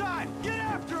off inside. Get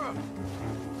after him.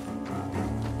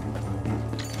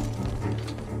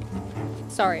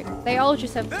 Sorry, they all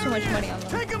just have too much money on them.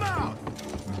 Take him out.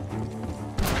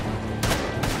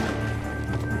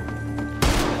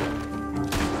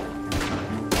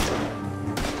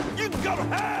 You can go to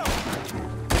hell.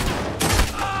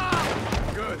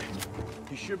 Ah! Good.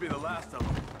 He should be the last of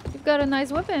them. You've got a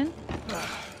nice weapon.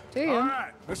 Do you? All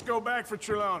right, let's go back for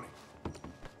Trelawney.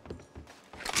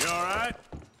 You all right?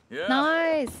 Yeah.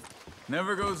 Nice.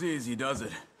 Never goes easy, does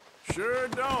it? Sure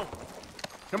don't.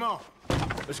 Come on.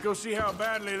 Let's go see how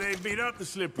badly they beat up the The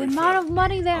slippery amount of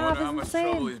money they I have wonder how is much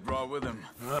trouble insane. he's brought with him.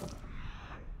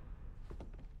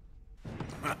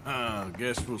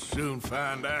 Guess we'll soon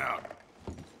find out.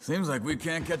 Seems like we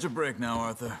can't catch a break now,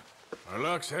 Arthur. Our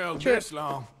luck's held Sure. this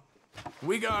long.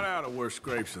 We got out of worse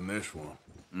scrapes than this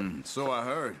one. So I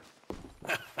heard.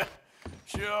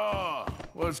 Sure.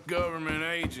 What's government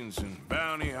agents and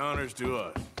bounty hunters to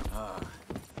us?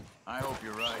 I hope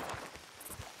you're right.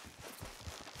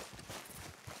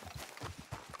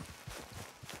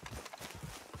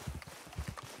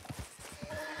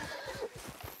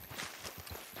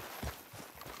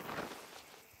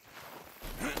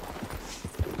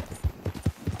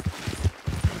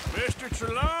 Mr.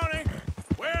 Trelawney,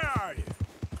 where are you?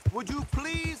 Would you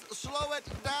please slow it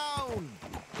down?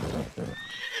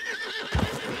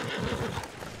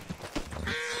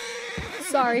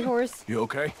 Sorry, horse. You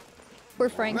okay? We're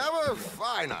frank. Never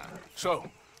finer. So,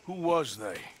 who was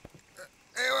they?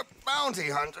 They were bounty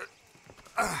hunter.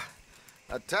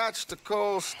 Attached to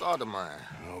Cole Stoudemire.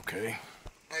 Okay.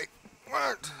 They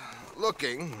weren't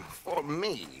looking for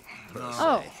me.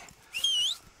 Oh.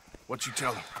 What you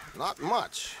tell them? Not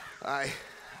much. I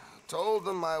told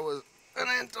them I was an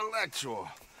intellectual.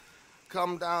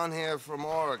 Come down here from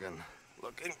Oregon,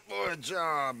 looking for a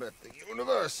job at the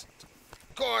university.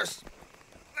 Of course,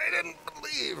 they didn't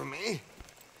believe me.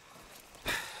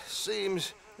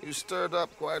 Seems you stirred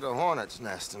up quite a hornet's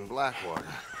nest in Blackwater.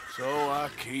 So I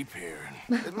keep hearing.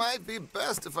 It might be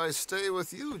best if I stay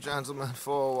with you, gentlemen,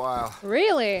 for a while.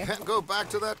 Really? Can't go back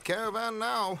to that caravan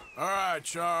now. All right,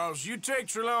 Charles. You take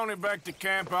Trelawney back to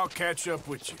camp. I'll catch up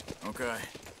with you. Okay.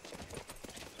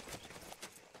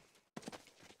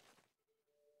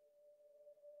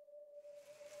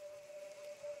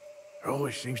 There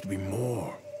always seems to be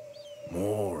more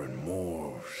and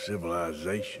more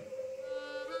civilization.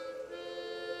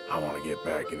 I want to get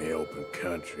back in the open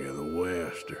country of the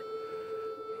West, or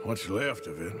what's left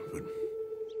of it, but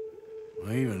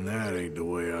well, even that ain't the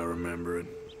way I remember it.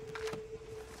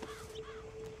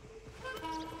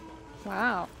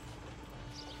 Wow.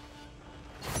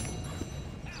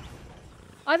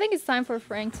 I think it's time for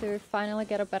Frank to finally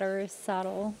get a better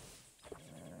saddle.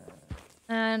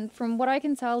 And from what I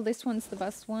can tell, this one's the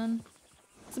best one.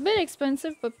 It's a bit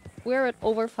expensive, but we're at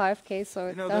over 5K, so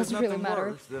it doesn't really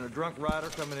matter. Worse than a drunk rider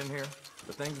coming in here.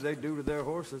 The things they do to their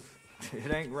horses, it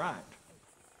ain't right.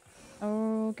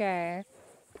 Okay.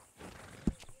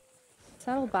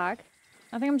 Saddleback.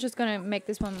 I think I'm just gonna make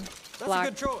this one black.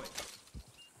 That's a good choice.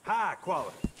 High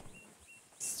quality.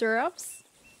 stirrups?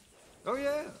 Oh,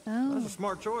 yeah. Oh. That's a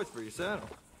smart choice for your saddle.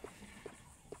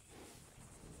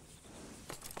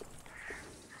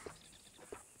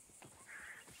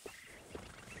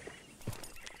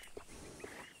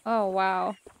 Oh,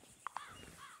 wow.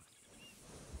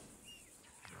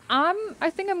 I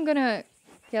think I'm gonna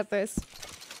get this.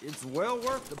 It's well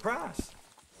worth the price.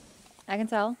 I can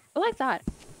tell. I like that.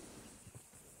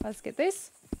 Let's get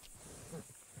this.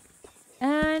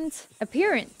 And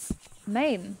appearance.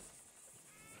 Main.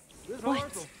 This What?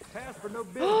 horse will pass for no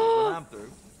business when I'm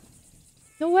through.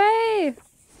 No way!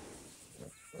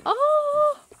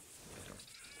 Oh!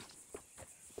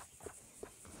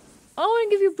 I want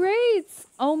to give you braids!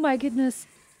 Oh my goodness.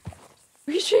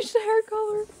 We changed the hair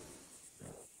color.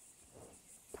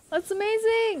 That's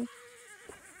amazing!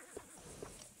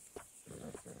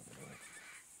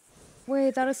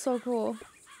 Wait, that is so cool.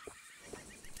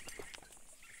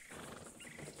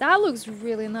 That looks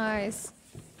really nice.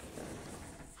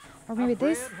 Or maybe I've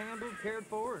this? bred, handled, cared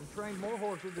for, and trained more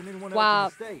horses than anyone Wow.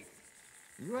 else in the state.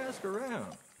 You ask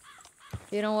around.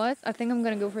 You know what? I think I'm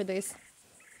gonna go for this.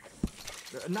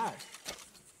 Nice.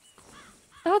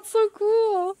 That's so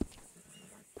cool!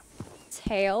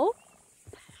 Tail?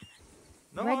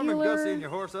 No harm in Regular, gussying your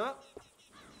horse up.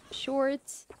 short,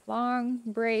 long,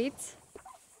 braids.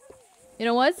 You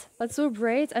know what? Let's do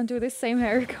braids and do the same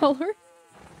hair color.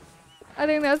 I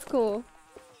think that's cool.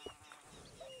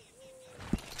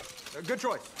 Good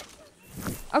choice.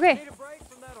 Okay.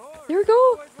 There we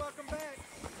go.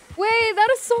 Wait, that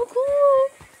is so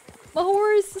cool. My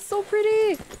horse is so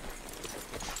pretty.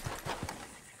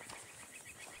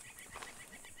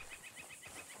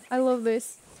 I love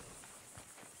this.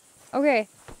 Okay.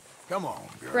 Come on,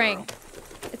 girl. Frank.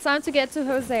 It's time to get to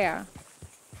Hosea.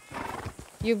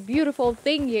 You beautiful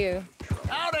thing, you.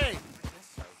 Howdy!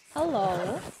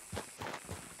 Hello.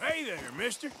 Hey there,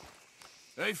 mister.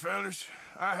 Hey, fellas.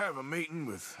 I have a meeting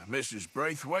with Mrs.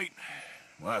 Braithwaite.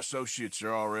 My associates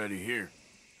are already here.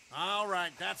 All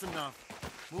right, that's enough.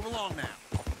 Move along now.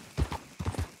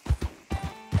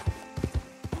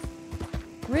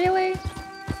 Really?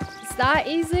 It's that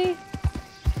easy?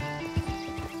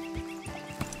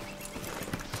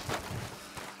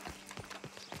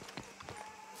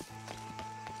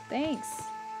 Thanks.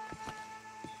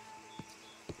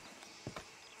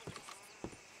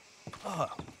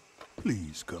 Ah,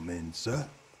 please come in, sir.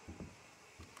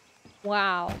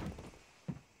 Wow.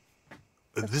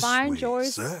 The This fine way,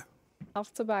 joys sir.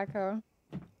 of tobacco.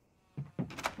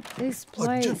 This A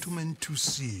place. gentleman to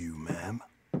see you, ma'am.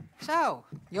 So,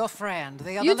 your friend,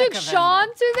 the other You took liquor Sean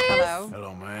vendor. to this? Hello.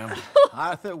 Hello, ma'am.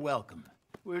 Arthur, welcome.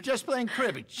 We were just playing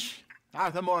cribbage.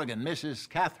 Arthur Morgan, Mrs.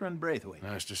 Catherine Braithwaite.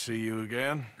 Nice to see you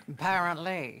again.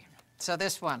 Apparently. So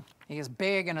this one, he is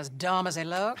big and as dumb as he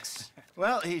looks?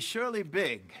 Well, he's surely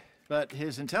big, but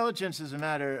his intelligence is a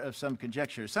matter of some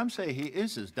conjecture. Some say he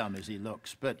is as dumb as he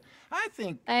looks, but I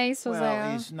think, Thanks, well,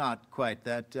 Hosea. he's not quite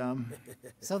that dumb.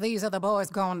 So these are the boys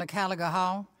going to Caliga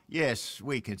Hall? Yes,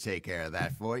 we can take care of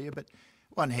that for you, but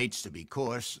one hates to be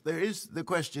coarse. There is the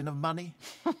question of money.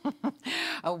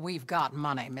 Oh, we've got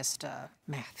money, Mr.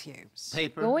 Matthews.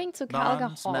 Paper, Going to Caliga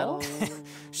bonds, Hall? metal.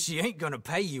 She ain't gonna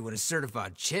pay you with a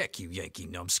certified check, you Yankee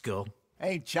numbskull.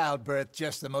 Ain't childbirth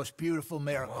just the most beautiful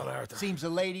miracle? Seems a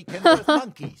lady can birth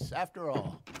monkeys, after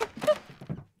all.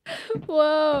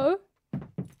 Whoa.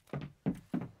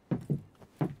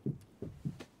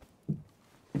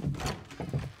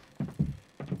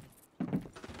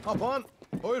 Hop on.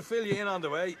 I'll fill you in on the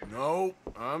way. No,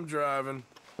 I'm driving.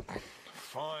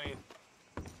 Fine.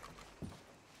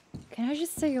 Can I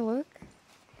just take a look?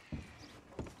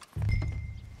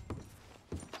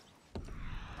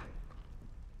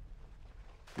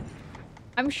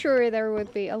 I'm sure there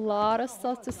would be a lot of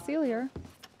stuff to steal here.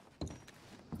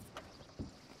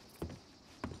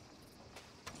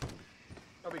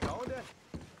 Are we going there?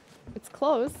 It's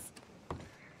close.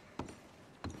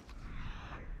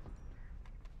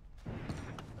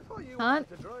 Can't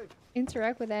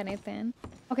interact with anything.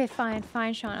 Okay, fine,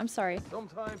 fine, Sean. I'm sorry.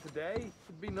 Sometime today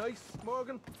would be nice,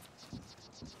 Morgan.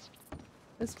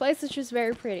 This place is just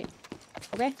very pretty.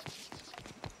 Okay?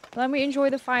 Let me enjoy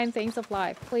the fine things of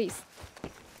life, please.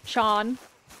 Sean.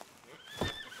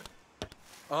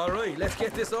 All right, let's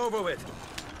get this over with.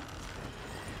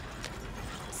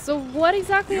 So what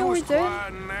exactly are we doing?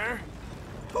 in there.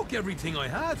 Took everything I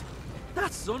had.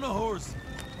 That son of hers.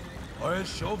 I'll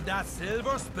shove that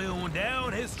silver spoon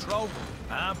down his throat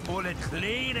and pull it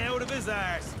clean out of his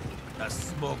arse. The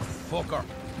smug fucker.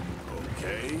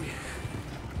 Okay.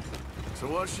 So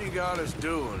what she got us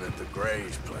doing at the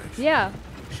Gray's place? Yeah.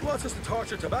 She wants us to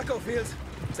torture tobacco fields.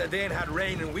 Said they ain't had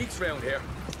rain in weeks round here.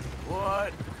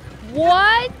 What?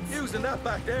 What? Using that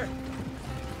back there.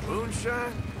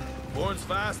 Moonshine? Burns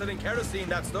faster than kerosene,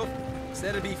 that stuff. Said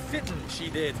it'd be fitting, she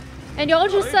did. And y'all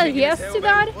just I'm said thinking yes as to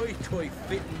how that? about I try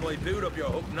fitting my boot up your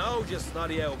hook now, you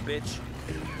snotty old bitch.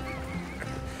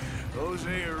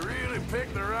 Hosea really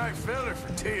picked the right fella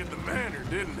for tea at the manor,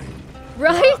 didn't he?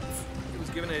 Right? He was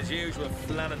given his usual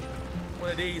flannin'. One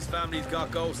of these families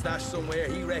got gold stashed somewhere,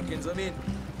 he reckons. I mean,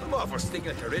 I'm all for sticking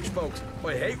it to rich folks.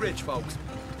 I hate rich folks.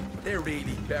 But there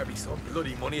really better be some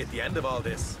bloody money at the end of all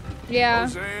this. Yeah.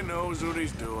 Hosea knows what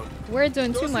he's doing. We're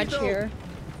doing too Does he much though? here.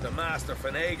 The master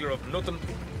finagler of nothing.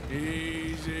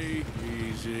 Easy,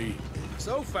 easy.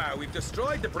 So far, we've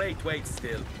destroyed the Braithwaite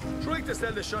still. Tried to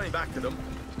sell the shine back to them.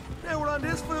 Now we're on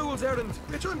this fool's errand,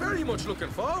 which I'm very much looking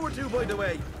forward to, by the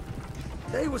way.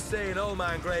 They was saying old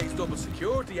man Gray's double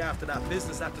security after that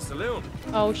business at the saloon.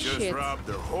 Oh, Just shit. robbed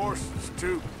their horses,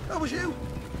 too. That was you?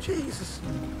 Jesus.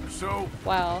 So,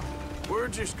 Wow. we're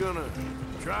just gonna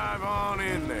drive on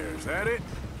in there, is that it?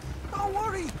 Don't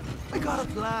worry, I got a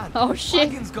plan. Oh, shit.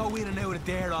 Wagons go in and out of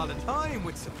there all the time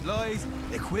with supplies,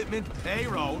 equipment,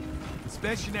 payroll.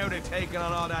 Especially now they're taking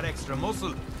on all that extra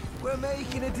muscle. We're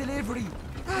making a delivery,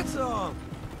 that's all.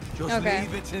 Just Okay.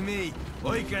 leave it to me.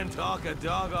 I can talk a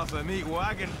dog off a meat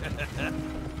wagon.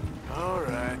 All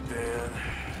right, then.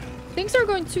 Things are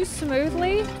going too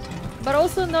smoothly, but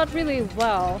also not really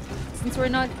well, since we're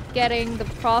not getting the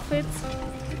profits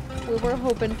we were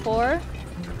hoping for.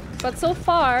 But so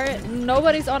far,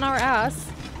 nobody's on our ass.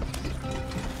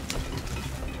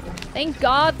 Thank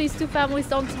God these two families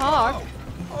don't talk.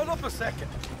 Oh, hold up a second.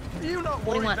 Are you not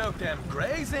What do you worried want? about them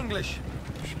Greys English?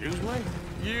 Excuse me?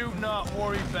 You not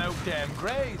worried about them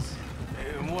Greys?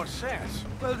 In what sense?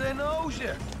 Well, they knows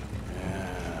you.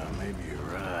 Yeah, maybe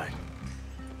you're right.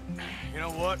 You know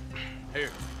what?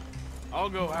 Here, I'll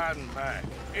go hiding back.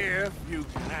 If you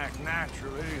can act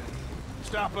naturally and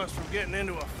stop us from getting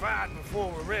into a fight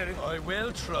before we're ready. I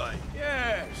will try.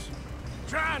 Yes.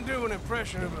 Try and do an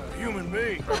impression of a human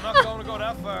being. I'm not going to go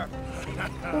that far.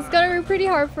 It's gonna be pretty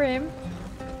hard for him.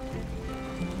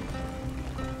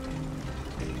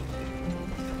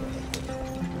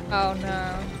 Oh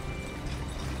no.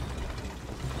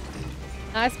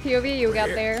 Nice POV you got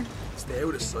there. Stay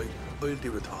out of sight. I'll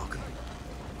do the talking.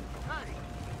 Hey,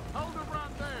 hold it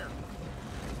right there.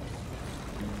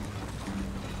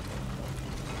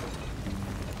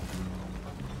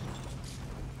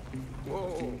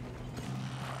 Whoa.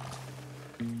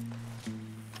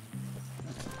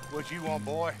 What you want,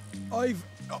 boy?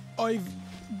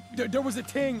 There was a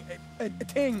thing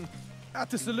at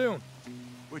the saloon.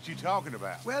 What you talking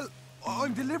about? Well,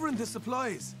 I'm delivering the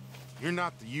supplies. You're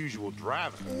not the usual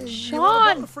driver. You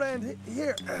want Sean! a friend?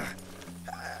 Here.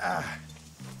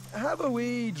 Have a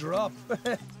wee drop.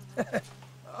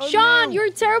 Sean,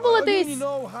 you're terrible at I mean this.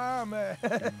 no harm.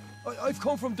 I've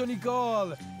come from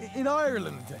Donegal, in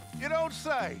Ireland. You don't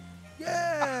say.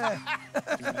 Yeah.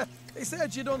 They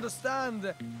said you'd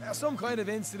understand some kind of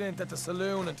incident at the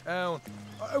saloon in town.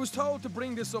 I was told to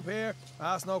bring this up here.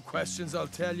 Ask no questions, I'll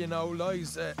tell you no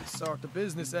lies, sort of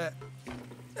business.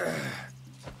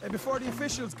 Before the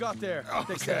officials got there,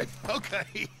 they said.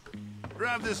 Okay.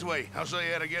 Drive this way. I'll show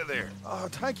you how to get there. Oh,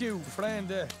 thank you, friend.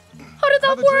 How did that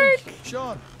have a work? drink,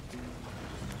 Sean.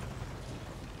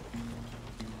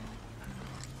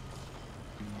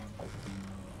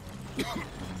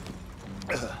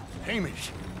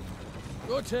 Hamish.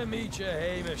 Good to meet you,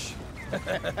 Hamish.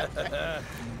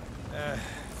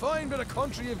 Fine bit of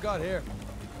country you've got here.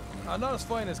 Not as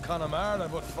fine as Connemara,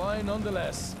 but fine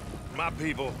nonetheless. My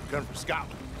people come from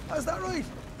Scotland. Is that right?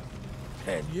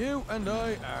 And you and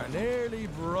I are nearly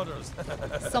brothers.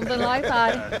 Something like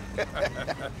that.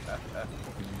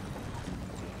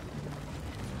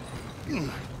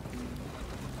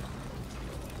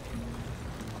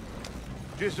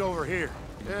 Just over here.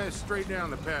 Yeah, straight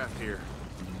down the path here.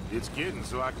 It's getting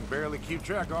so I can barely keep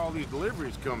track of all these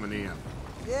deliveries coming in.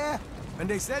 Yeah, and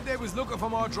they said they was looking for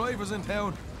more drivers in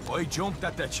town. I jumped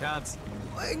at the chance.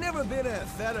 I never been a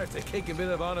feller to kick a bit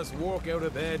of honest work out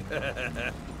of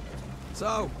bed.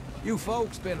 So, you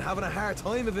folks been having a hard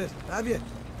time of it, have you?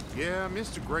 Yeah,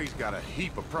 Mr. Gray's got a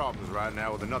heap of problems right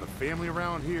now with another family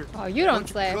around here. Oh, you don't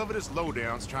Bunch say. of covetous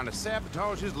lowdowns trying to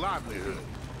sabotage his livelihood.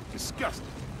 Disgusting.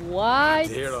 What?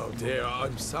 Dear, oh dear,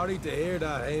 I'm sorry to hear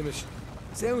that, Hamish.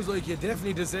 Sounds like you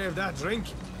definitely deserve that drink.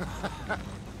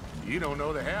 You don't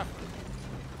know the half of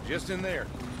it. Just in there.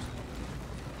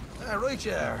 Right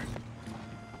you are.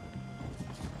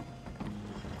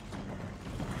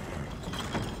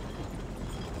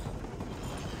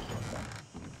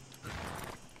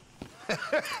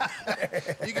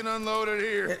 You can unload it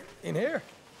here. In here?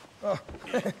 Oh,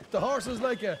 the horse is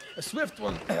like a swift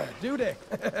one, do they?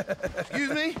 Excuse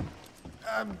me?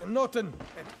 Nothing.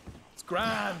 It's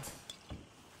grand.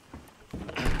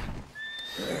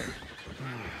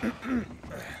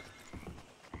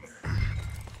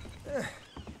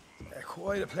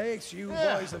 Quite a place you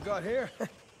boys have got here.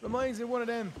 Reminds me of one of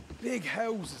them big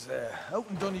houses out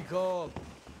in Donegal.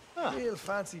 Real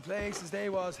fancy places they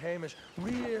was, Hamish.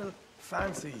 Real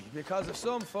fancy. Because if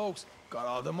some folks got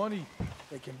all the money,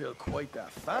 they can build quite the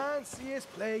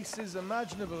fanciest places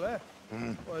imaginable, eh?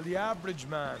 Well, the average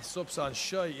man sups on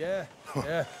shite, yeah?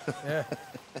 Yeah.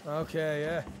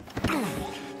 Okay,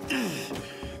 yeah.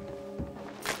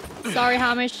 Sorry,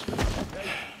 Hamish. You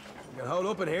can hold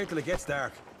up in here till it gets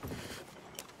dark.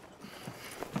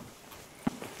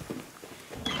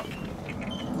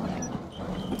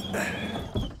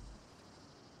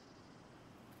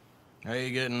 How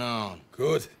you getting on?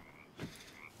 Good.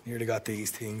 Nearly got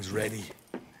these things ready.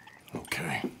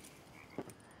 Okay.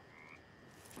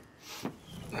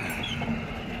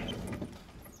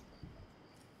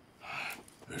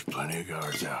 There's plenty of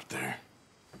guards out there.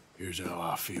 Here's how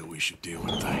I feel we should deal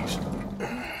with things.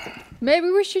 Maybe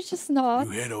we should just not.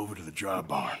 You head over to the dry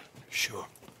barn. Sure.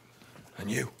 And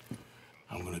you?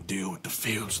 I'm gonna deal with the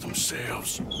fields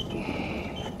themselves.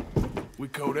 We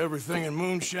coat everything in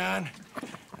moonshine,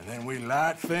 and then we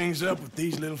light things up with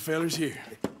these little fellers here.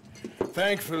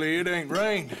 Thankfully, it ain't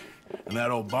rained, and that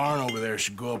old barn over there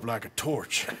should go up like a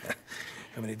torch.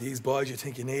 How many of these boys you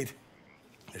think you need?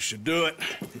 This should do it.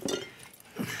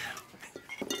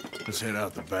 Let's head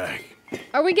out the back.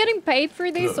 Are we getting paid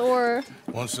for this, Look, or...?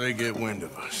 Once they get wind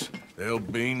of us, there'll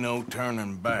be no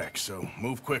turning back, so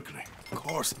move quickly. Of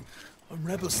course. I'm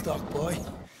rebel stock, boy.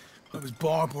 I was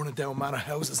born burning down manor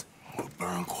houses. We'll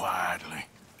burn quietly.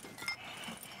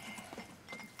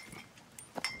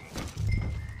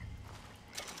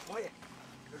 Quiet.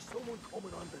 There's someone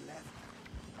coming on the left.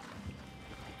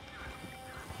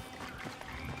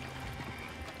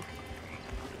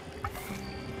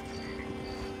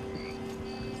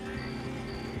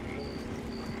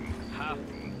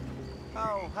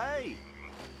 Oh, hey.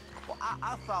 Well,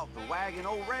 I thought the wagon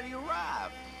already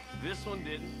arrived. This one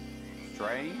didn't.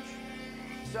 Strange.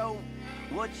 So,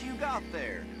 what you got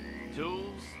there?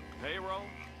 Tools, payroll.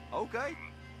 Okay.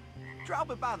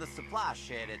 Drop it by the supply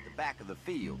shed at the back of the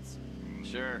fields.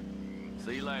 Sure.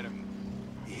 See you later.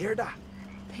 You hear that?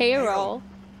 Payroll.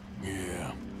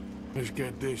 Yeah. Let's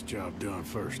get this job done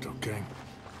first, okay?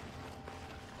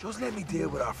 Just let me deal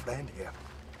with our friend here.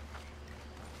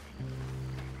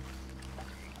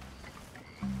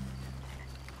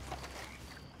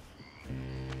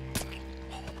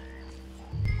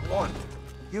 Go on.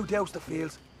 You douse the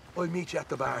fields. I'll meet you at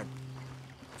the barn.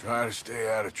 Try to stay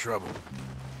out of trouble.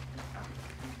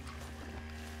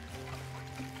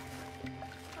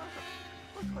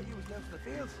 I thought you was dousing the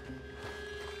fields.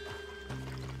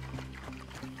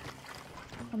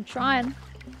 I'm trying.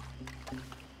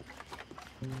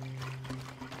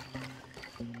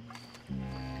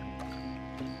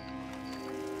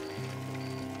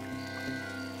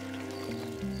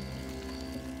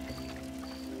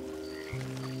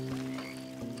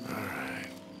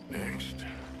 Next.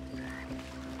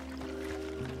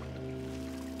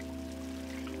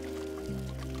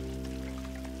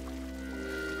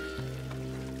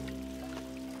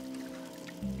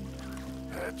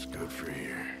 That's good for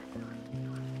here.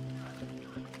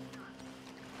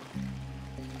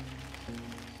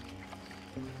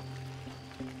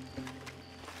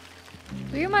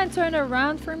 Do you mind turning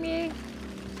around for me?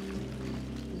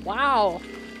 Wow.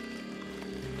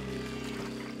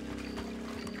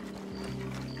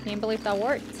 Can't believe that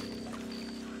worked.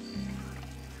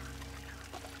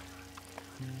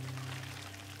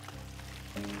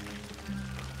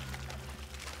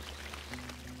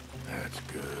 That's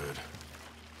good.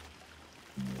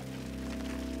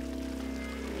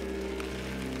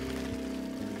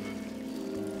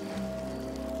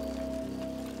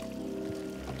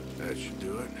 That should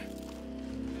do it.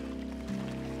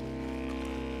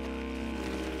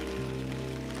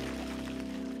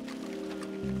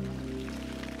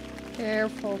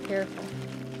 Careful, careful.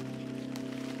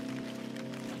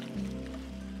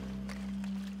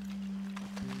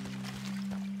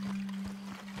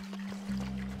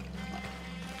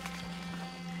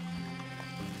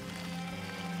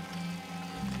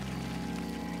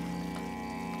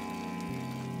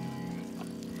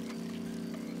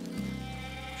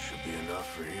 Should be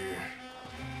enough for here.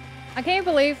 I can't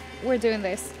believe we're doing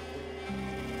this.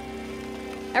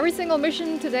 Every single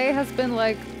mission today has been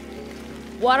like,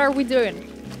 what are we doing?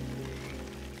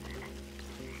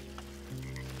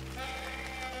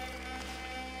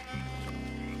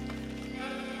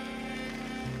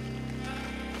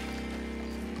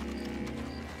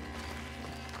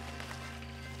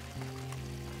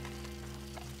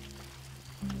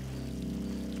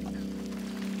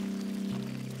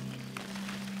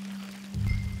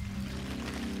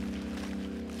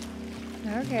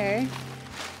 Okay.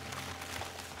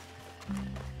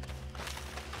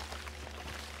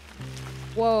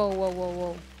 Whoa, whoa, whoa,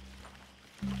 whoa.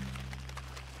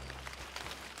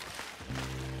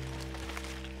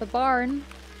 The barn.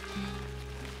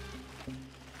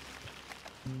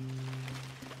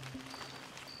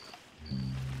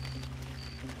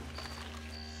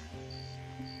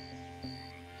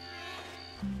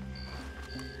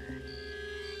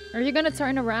 Are you gonna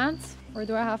turn around? Or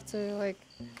do I have to, like...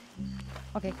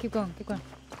 Okay, keep going, keep going.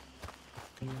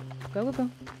 Go, go, go.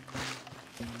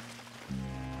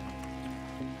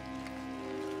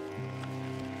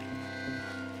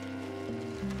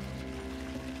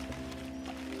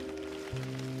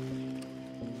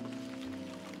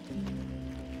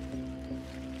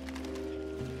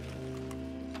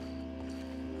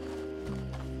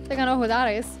 I think I know who that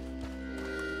is.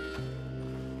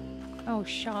 Oh,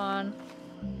 Sean.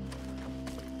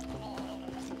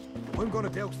 I'm gonna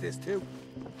douse this too.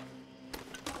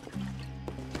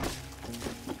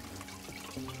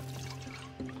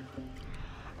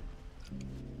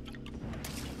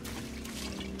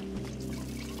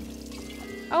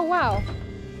 Oh, wow.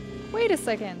 Wait a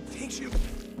second.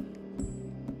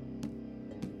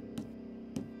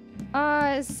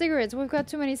 Cigarettes. We've got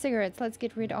too many cigarettes. Let's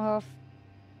get rid of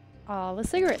all the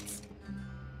cigarettes.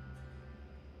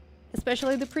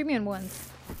 Especially the premium ones.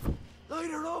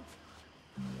 Light her up.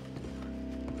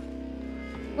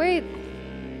 Wait.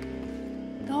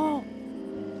 No.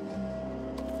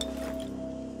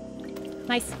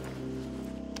 Nice.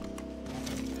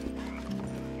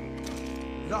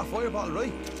 You got a fire bottle,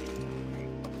 right?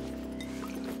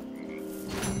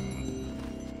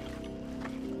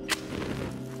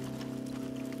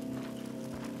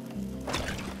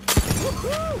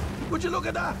 Woohoo! Would you look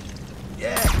at that?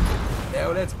 Yeah.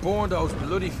 Now let's burn those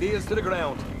bloody fields to the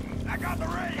ground. I got the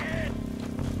redhead!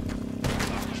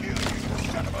 I'll kill you,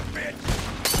 son of a bitch!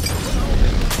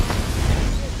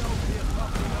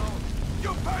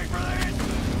 You pay for this!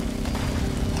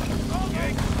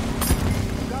 Okay.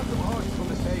 Got some horses from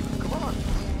the stable. Come on.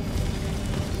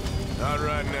 Not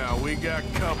right now. We got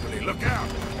company. Look out!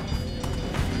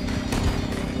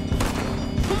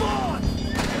 Come on!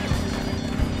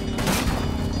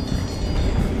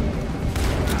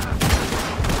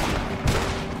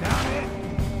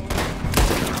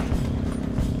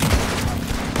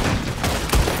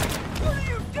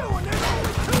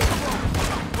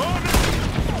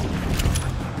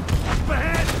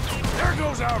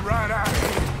 Out right out here.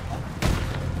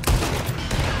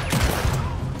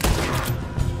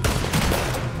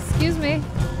 Excuse me.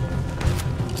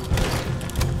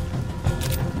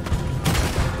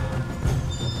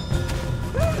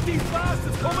 Where are these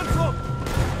bastards coming from?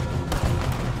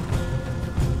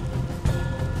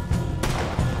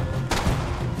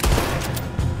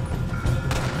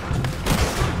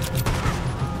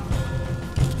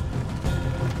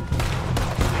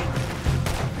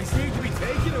 They seem to be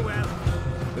taking it well.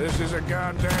 This is a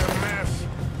goddamn mess.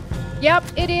 Yep,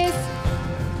 it is.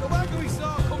 The wagon we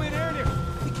saw come in earlier.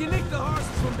 We can nick the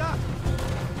horses from that.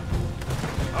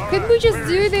 Couldn't we just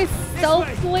do this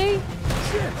stealthily?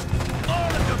 Shit!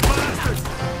 All of the bastards!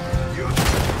 You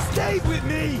stayed with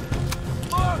me!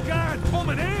 More guard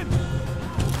coming in!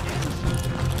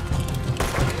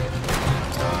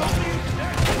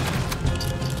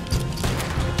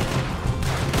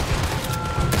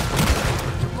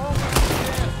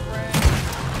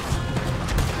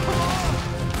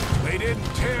 They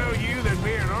didn't tell you there'd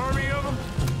be an army of them?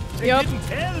 They didn't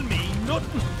tell me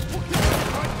nothing.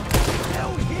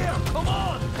 Down here, come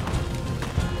on!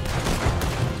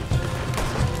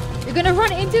 You're gonna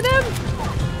run into them?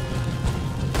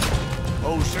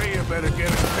 Hosea better get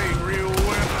us paid real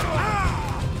well.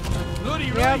 Ah!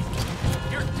 Bloody right!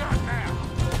 You're done now.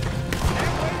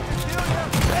 Can't wait to kill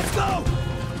you! Let's go!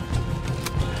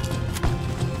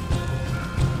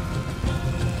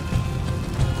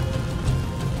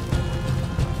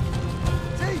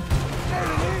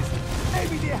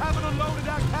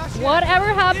 Whatever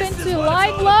happened to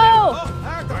lying low?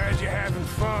 Glad you're having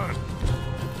fun.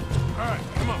 All right,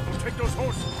 come on, go take those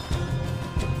horses.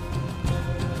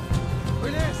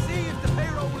 We're there to see if the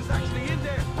payroll was actually in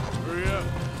there. Hurry up.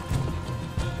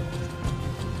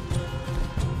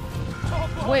 Oh,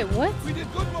 boy. Wait, what? We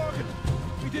did good, Morgan.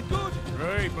 We did good.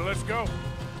 Great, but let's go.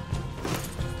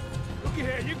 Looky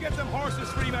here, you get them horses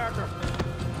free, Martha.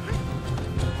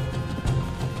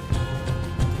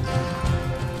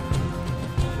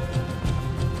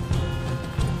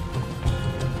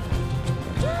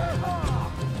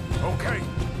 Okay.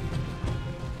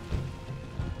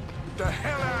 Get the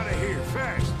hell out of here,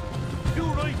 fast. You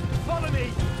right, follow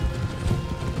me.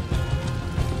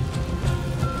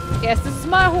 Yes, this is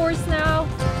my horse now.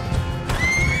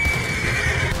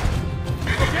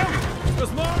 Look out!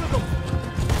 There's more of them!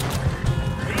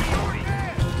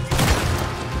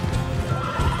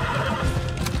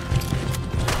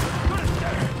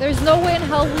 There's no way in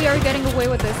hell we are getting away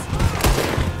with this.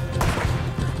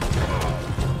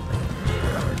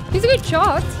 He's a good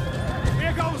shot.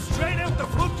 We're going straight out the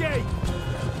front gate.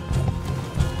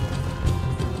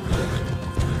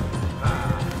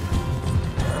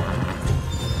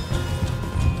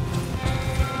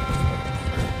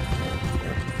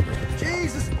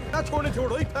 Jesus, that turned into a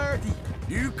right party.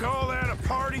 You call that a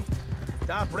party?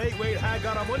 That Braithwaite had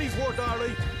got our money's worth, all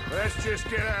right. Let's just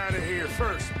get out of here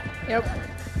first. Yep.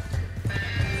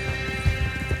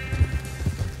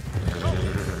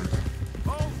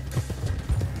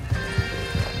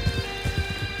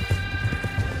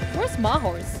 Where's my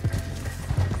horse?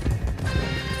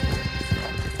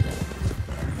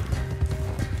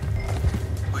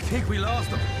 I think we lost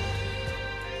him.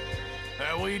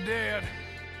 Are we dead?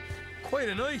 Quite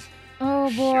a night.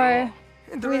 Oh boy.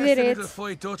 We did it. The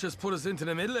fight Duchess put us into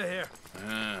the middle of here.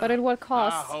 But at what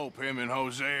cost? I hope him and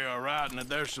Jose are right and that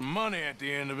there's some money at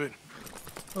the end of it.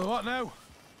 Well, what now?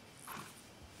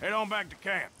 Head on back to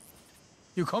camp.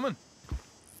 You coming?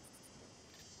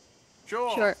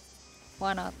 Sure. Sure.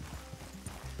 Why not?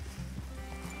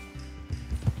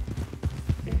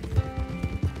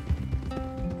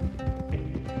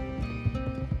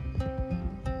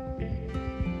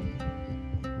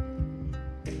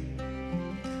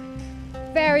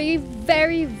 Very,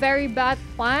 very, very bad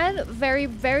plan. Very,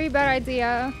 very bad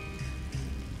idea.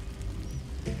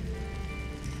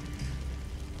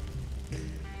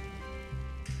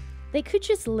 They could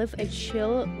just live a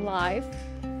chill life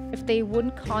if they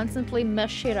wouldn't constantly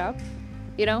mess shit up,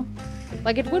 you know?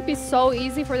 Like, it would be so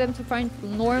easy for them to find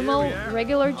normal,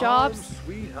 regular jobs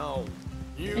Sweet home.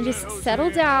 and just settle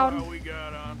down.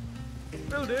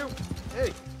 Will do.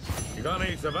 Hey, you got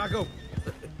any tobacco?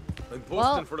 I'm posting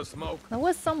Well, for the smoke. that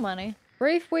was some money.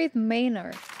 Braithwaite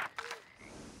Manor.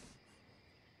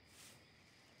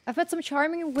 I've had some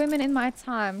charming women in my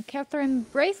time. Catherine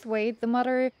Braithwaite, the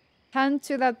mother hen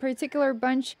to that particular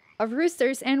bunch of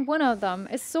roosters, and one of them,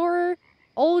 a sore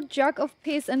old jug of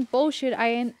piss and bullshit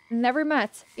I never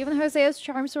met. Even Hosea's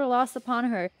charms were lost upon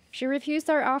her. She refused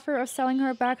our offer of selling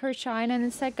her back her china and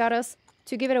instead got us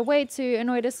to give it away to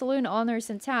annoy the saloon owners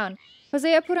in town.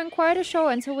 Hosea put on quite a show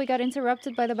until we got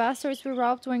interrupted by the bastards we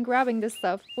robbed when grabbing this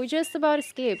stuff. We just about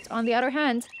escaped. On the other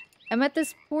hand, I met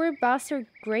this poor bastard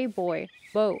grey boy,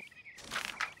 Bo.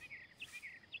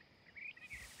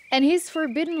 And his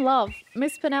forbidden love,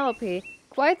 Miss Penelope.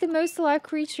 Quite the most alike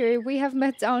creature we have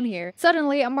met down here.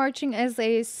 Suddenly, I'm marching as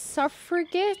a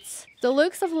suffragette. The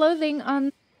looks of loathing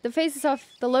on the faces of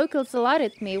the locals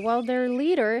delighted me, while their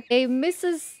leader, a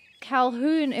Mrs.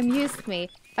 Calhoun, amused me.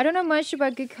 I don't know much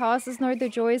about good causes nor the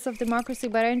joys of democracy,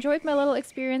 but I enjoyed my little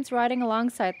experience riding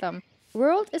alongside them. The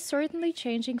world is certainly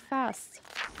changing fast.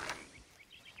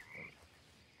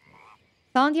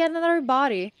 Found yet another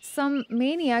body. Some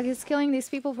maniac is killing these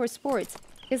people for sport.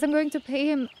 Guess I'm going to pay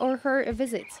him or her a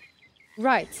visit.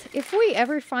 Right, if we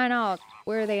ever find out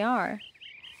where they are.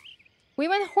 We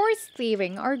went horse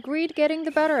thieving, our greed getting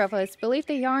the better of us. Believe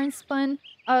the yarn spun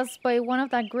us by one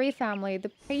of that Grey family,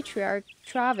 the patriarch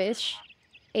Travis.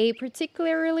 A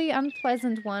particularly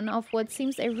unpleasant one of what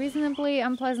seems a reasonably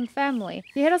unpleasant family.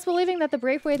 He had us believing that the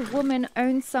Braithwaite woman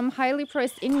owned some highly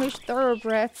priced English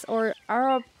thoroughbreds or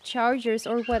Arab chargers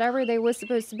or whatever they were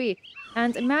supposed to be,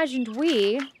 and imagined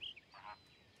we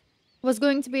was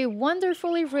going to be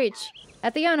wonderfully rich.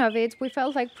 At the end of it, we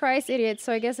felt like prize idiots,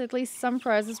 so I guess at least some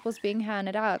prizes was being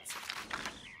handed out.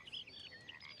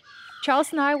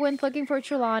 Charles and I went looking for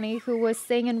Trelawney, who was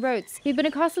staying in Rhodes. He'd been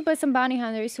accosted by some bounty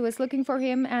hunters who was looking for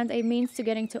him and a means to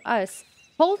getting to us.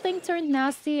 Whole thing turned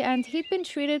nasty and he'd been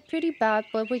treated pretty bad,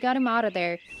 but we got him out of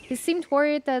there. He seemed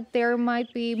worried that there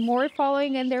might be more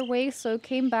following in their wake, so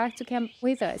came back to camp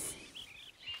with us.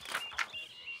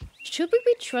 Should we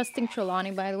be trusting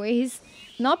Trelawney, by the way? He's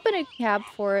not been a cab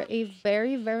for a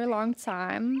very, very long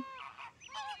time.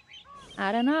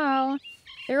 I don't know.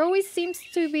 There always seems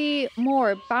to be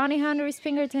more. Bounty hunters,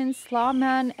 Pinkertons,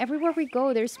 lawmen. Everywhere we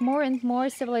go, there's more and more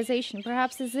civilization.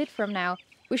 Perhaps this is it from now.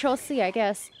 We shall see, I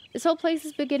guess. This whole place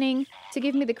is beginning to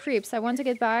give me the creeps. I want to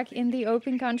get back in the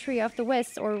open country of the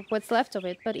West, or what's left of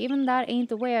it. But even that ain't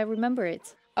the way I remember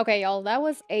it. Okay, y'all, that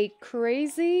was a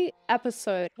crazy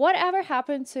episode. Whatever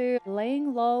happened to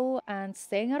laying low and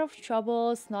staying out of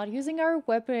troubles, not using our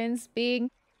weapons, being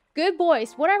good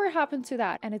boys? Whatever happened to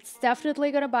that? And it's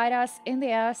definitely gonna bite us in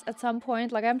the ass at some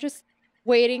point. Like, I'm just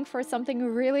waiting for something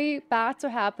really bad to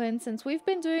happen, since we've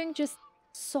been doing just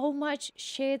so much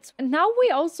shit. And now we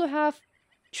also have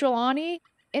Trelawney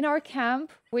in our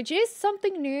camp, which is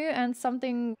something new and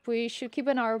something we should keep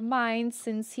in our minds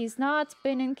since he's not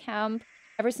been in camp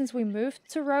ever since we moved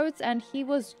to Rhodes, and he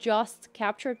was just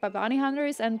captured by bounty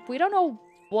hunters, and we don't know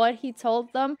what he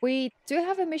told them. We do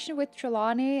have a mission with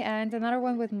Trelawney and another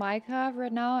one with Micah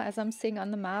right now, as I'm seeing on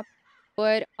the map.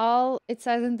 But all it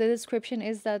says in the description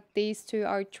is that these two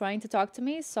are trying to talk to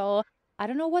me, so I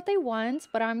don't know what they want,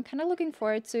 but I'm kind of looking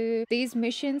forward to these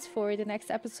missions for the next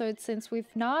episode since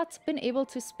we've not been able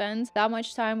to spend that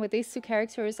much time with these two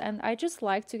characters, and I just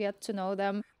like to get to know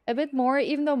them a bit more,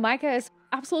 even though Micah is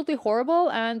absolutely horrible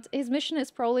and his mission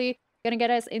is probably gonna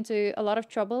get us into a lot of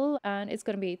trouble and it's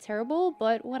gonna be terrible,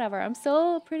 but whatever, I'm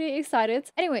still pretty excited.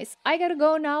 Anyways, I gotta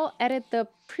go now edit the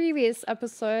previous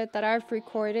episode that I've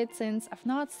recorded since I've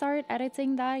not started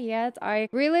editing that yet. I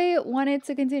really wanted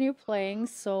to continue playing,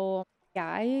 so yeah,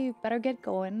 I better get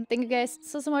going. Thank you guys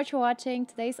so much for watching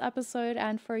today's episode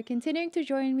and for continuing to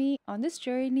join me on this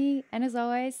journey, and as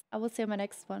always, I will see you in my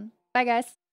next one. Bye guys!